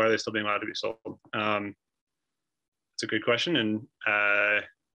pollinators. Why are they still being allowed to be sold? It's a good question, and I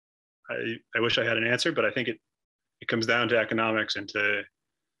wish I had an answer, but I think it comes down to economics and to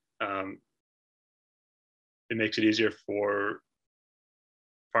it makes it easier for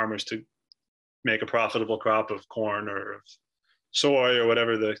farmers to make a profitable crop of corn or of soy or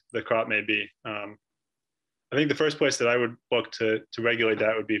whatever the crop may be. I think the first place that I would look to regulate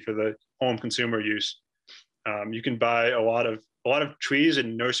that would be for the home consumer use. You can buy a lot of trees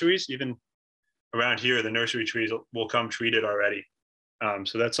in nurseries. Even around here, the nursery trees will come treated already.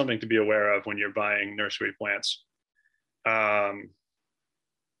 So that's something to be aware of when you're buying nursery plants.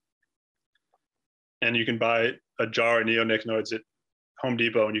 And you can buy a jar of neonicotinoids at Home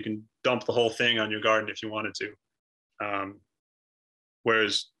Depot, and you can dump the whole thing on your garden if you wanted to.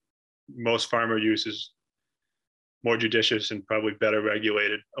 Whereas most farmer use is more judicious and probably better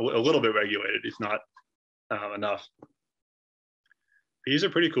regulated, a little bit regulated, if not enough. These are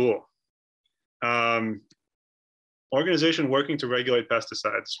pretty cool. Organization working to regulate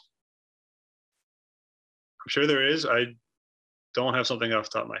pesticides. I'm sure there is. I don't have something off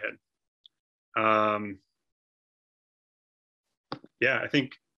the top of my head. Yeah, I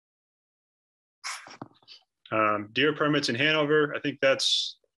think deer permits in Hanover. I think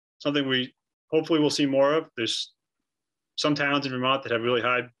that's something we hopefully will see more of. There's some towns in Vermont that have really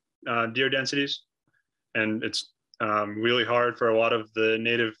high deer densities, and it's really hard for a lot of the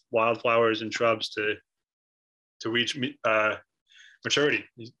native wildflowers and shrubs to reach maturity.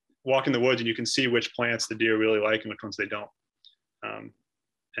 You walk in the woods and you can see which plants the deer really like and which ones they don't. And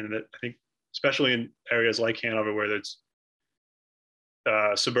that, I think especially in areas like Hanover where it's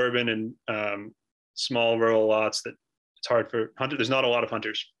suburban and small rural lots that it's hard for hunters. There's not a lot of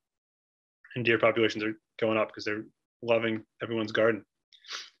hunters, and deer populations are going up because they're loving everyone's garden.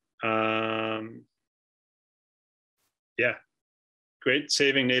 Yeah, great.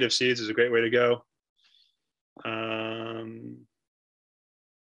 Saving native seeds is a great way to go.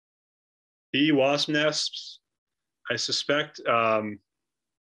 Bee wasp nests, I suspect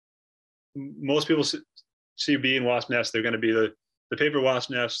most people see bee and wasp nests, they're going to be the paper wasp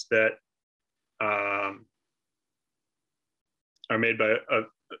nests that are made by a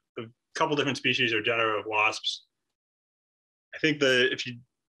couple different species or genera of wasps. I think if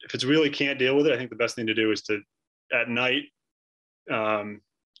it's really can't deal with it, I think the best thing to do is to, at night, on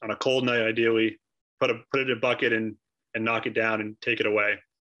a cold night, ideally, put it in a bucket and knock it down and take it away.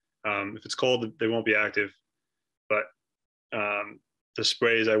 If it's cold, they won't be active. But the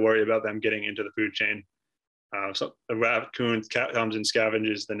sprays, I worry about them getting into the food chain. So a raccoon comes and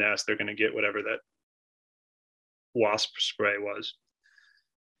scavenges the nest, they're going to get whatever that wasp spray was.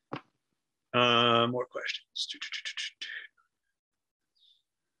 More questions.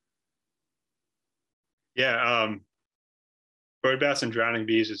 Yeah, bird baths and drowning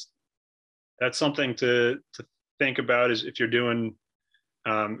bees that's something to think about. Is if you're doing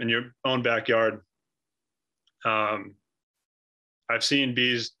in your own backyard. I've seen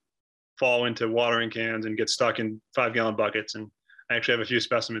bees fall into watering cans and get stuck in 5-gallon buckets, and I actually have a few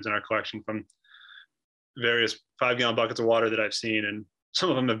specimens in our collection from various 5-gallon buckets of water that I've seen, and some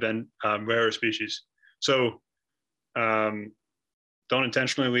of them have been rarer species. So don't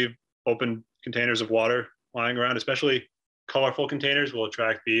intentionally leave open containers of water lying around, especially colorful containers will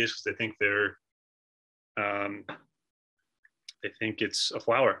attract bees because they think it's a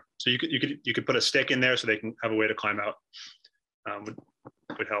flower. So you could put a stick in there so they can have a way to climb out.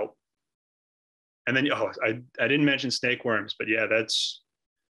 Would help. And then I didn't mention snake worms, but yeah, that's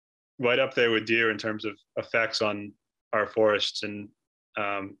right up there with deer in terms of effects on our forests. And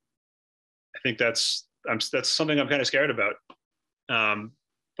I think that's something I'm kind of scared about,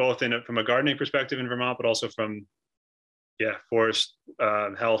 both from a gardening perspective in Vermont, but also from forest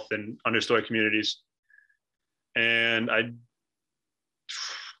health and understory communities. And I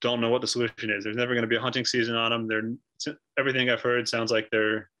don't know what the solution is. There's never going to be a hunting season on them. Everything I've heard sounds like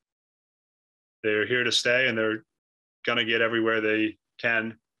they're here to stay, and they're going to get everywhere they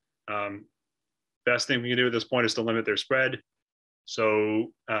can. Best thing we can do at this point is to limit their spread.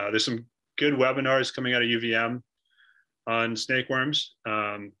 So there's some good webinars coming out of UVM on snake worms.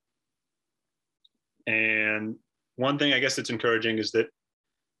 And one thing I guess that's encouraging is that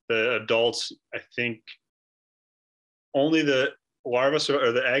the adults, I think only the larvae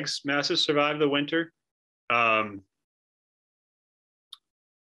or the eggs masses survive the winter.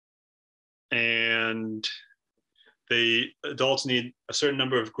 And the adults need a certain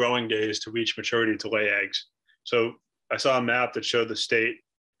number of growing days to reach maturity to lay eggs. So I saw a map that showed the state,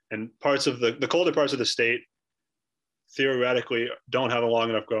 and parts of the colder parts of the state theoretically don't have a long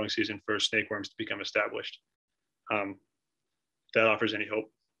enough growing season for snake worms to become established. That offers any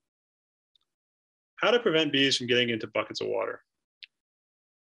hope. How to prevent bees from getting into buckets of water.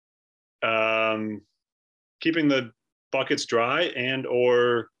 Keeping the buckets dry and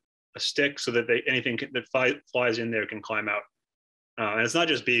or a stick so that anything that flies in there can climb out. And it's not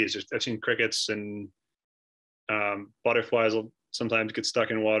just bees. I've seen crickets and butterflies will sometimes get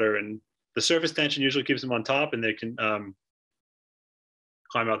stuck in water, and the surface tension usually keeps them on top, and they can climb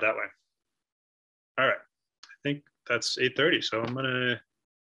out that way. All right, I think that's 8:30, so I'm gonna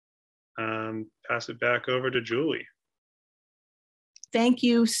pass it back over to Julie. Thank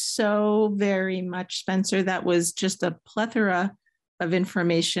you so very much, Spencer. That was just a plethora of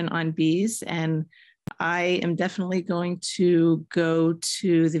information on bees, and I am definitely going to go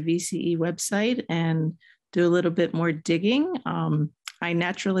to the VCE website and do a little bit more digging. My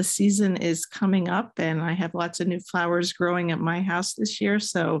naturalist season is coming up, and I have lots of new flowers growing at my house this year,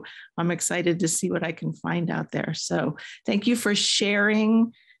 so I'm excited to see what I can find out there. So thank you for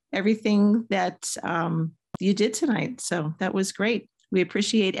sharing everything that you did tonight. So that was great. We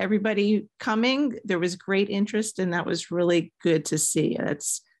appreciate everybody coming. There was great interest, and that was really good to see.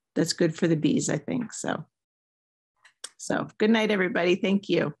 That's good for the bees, I think. So good night, everybody. Thank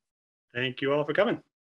you. Thank you all for coming.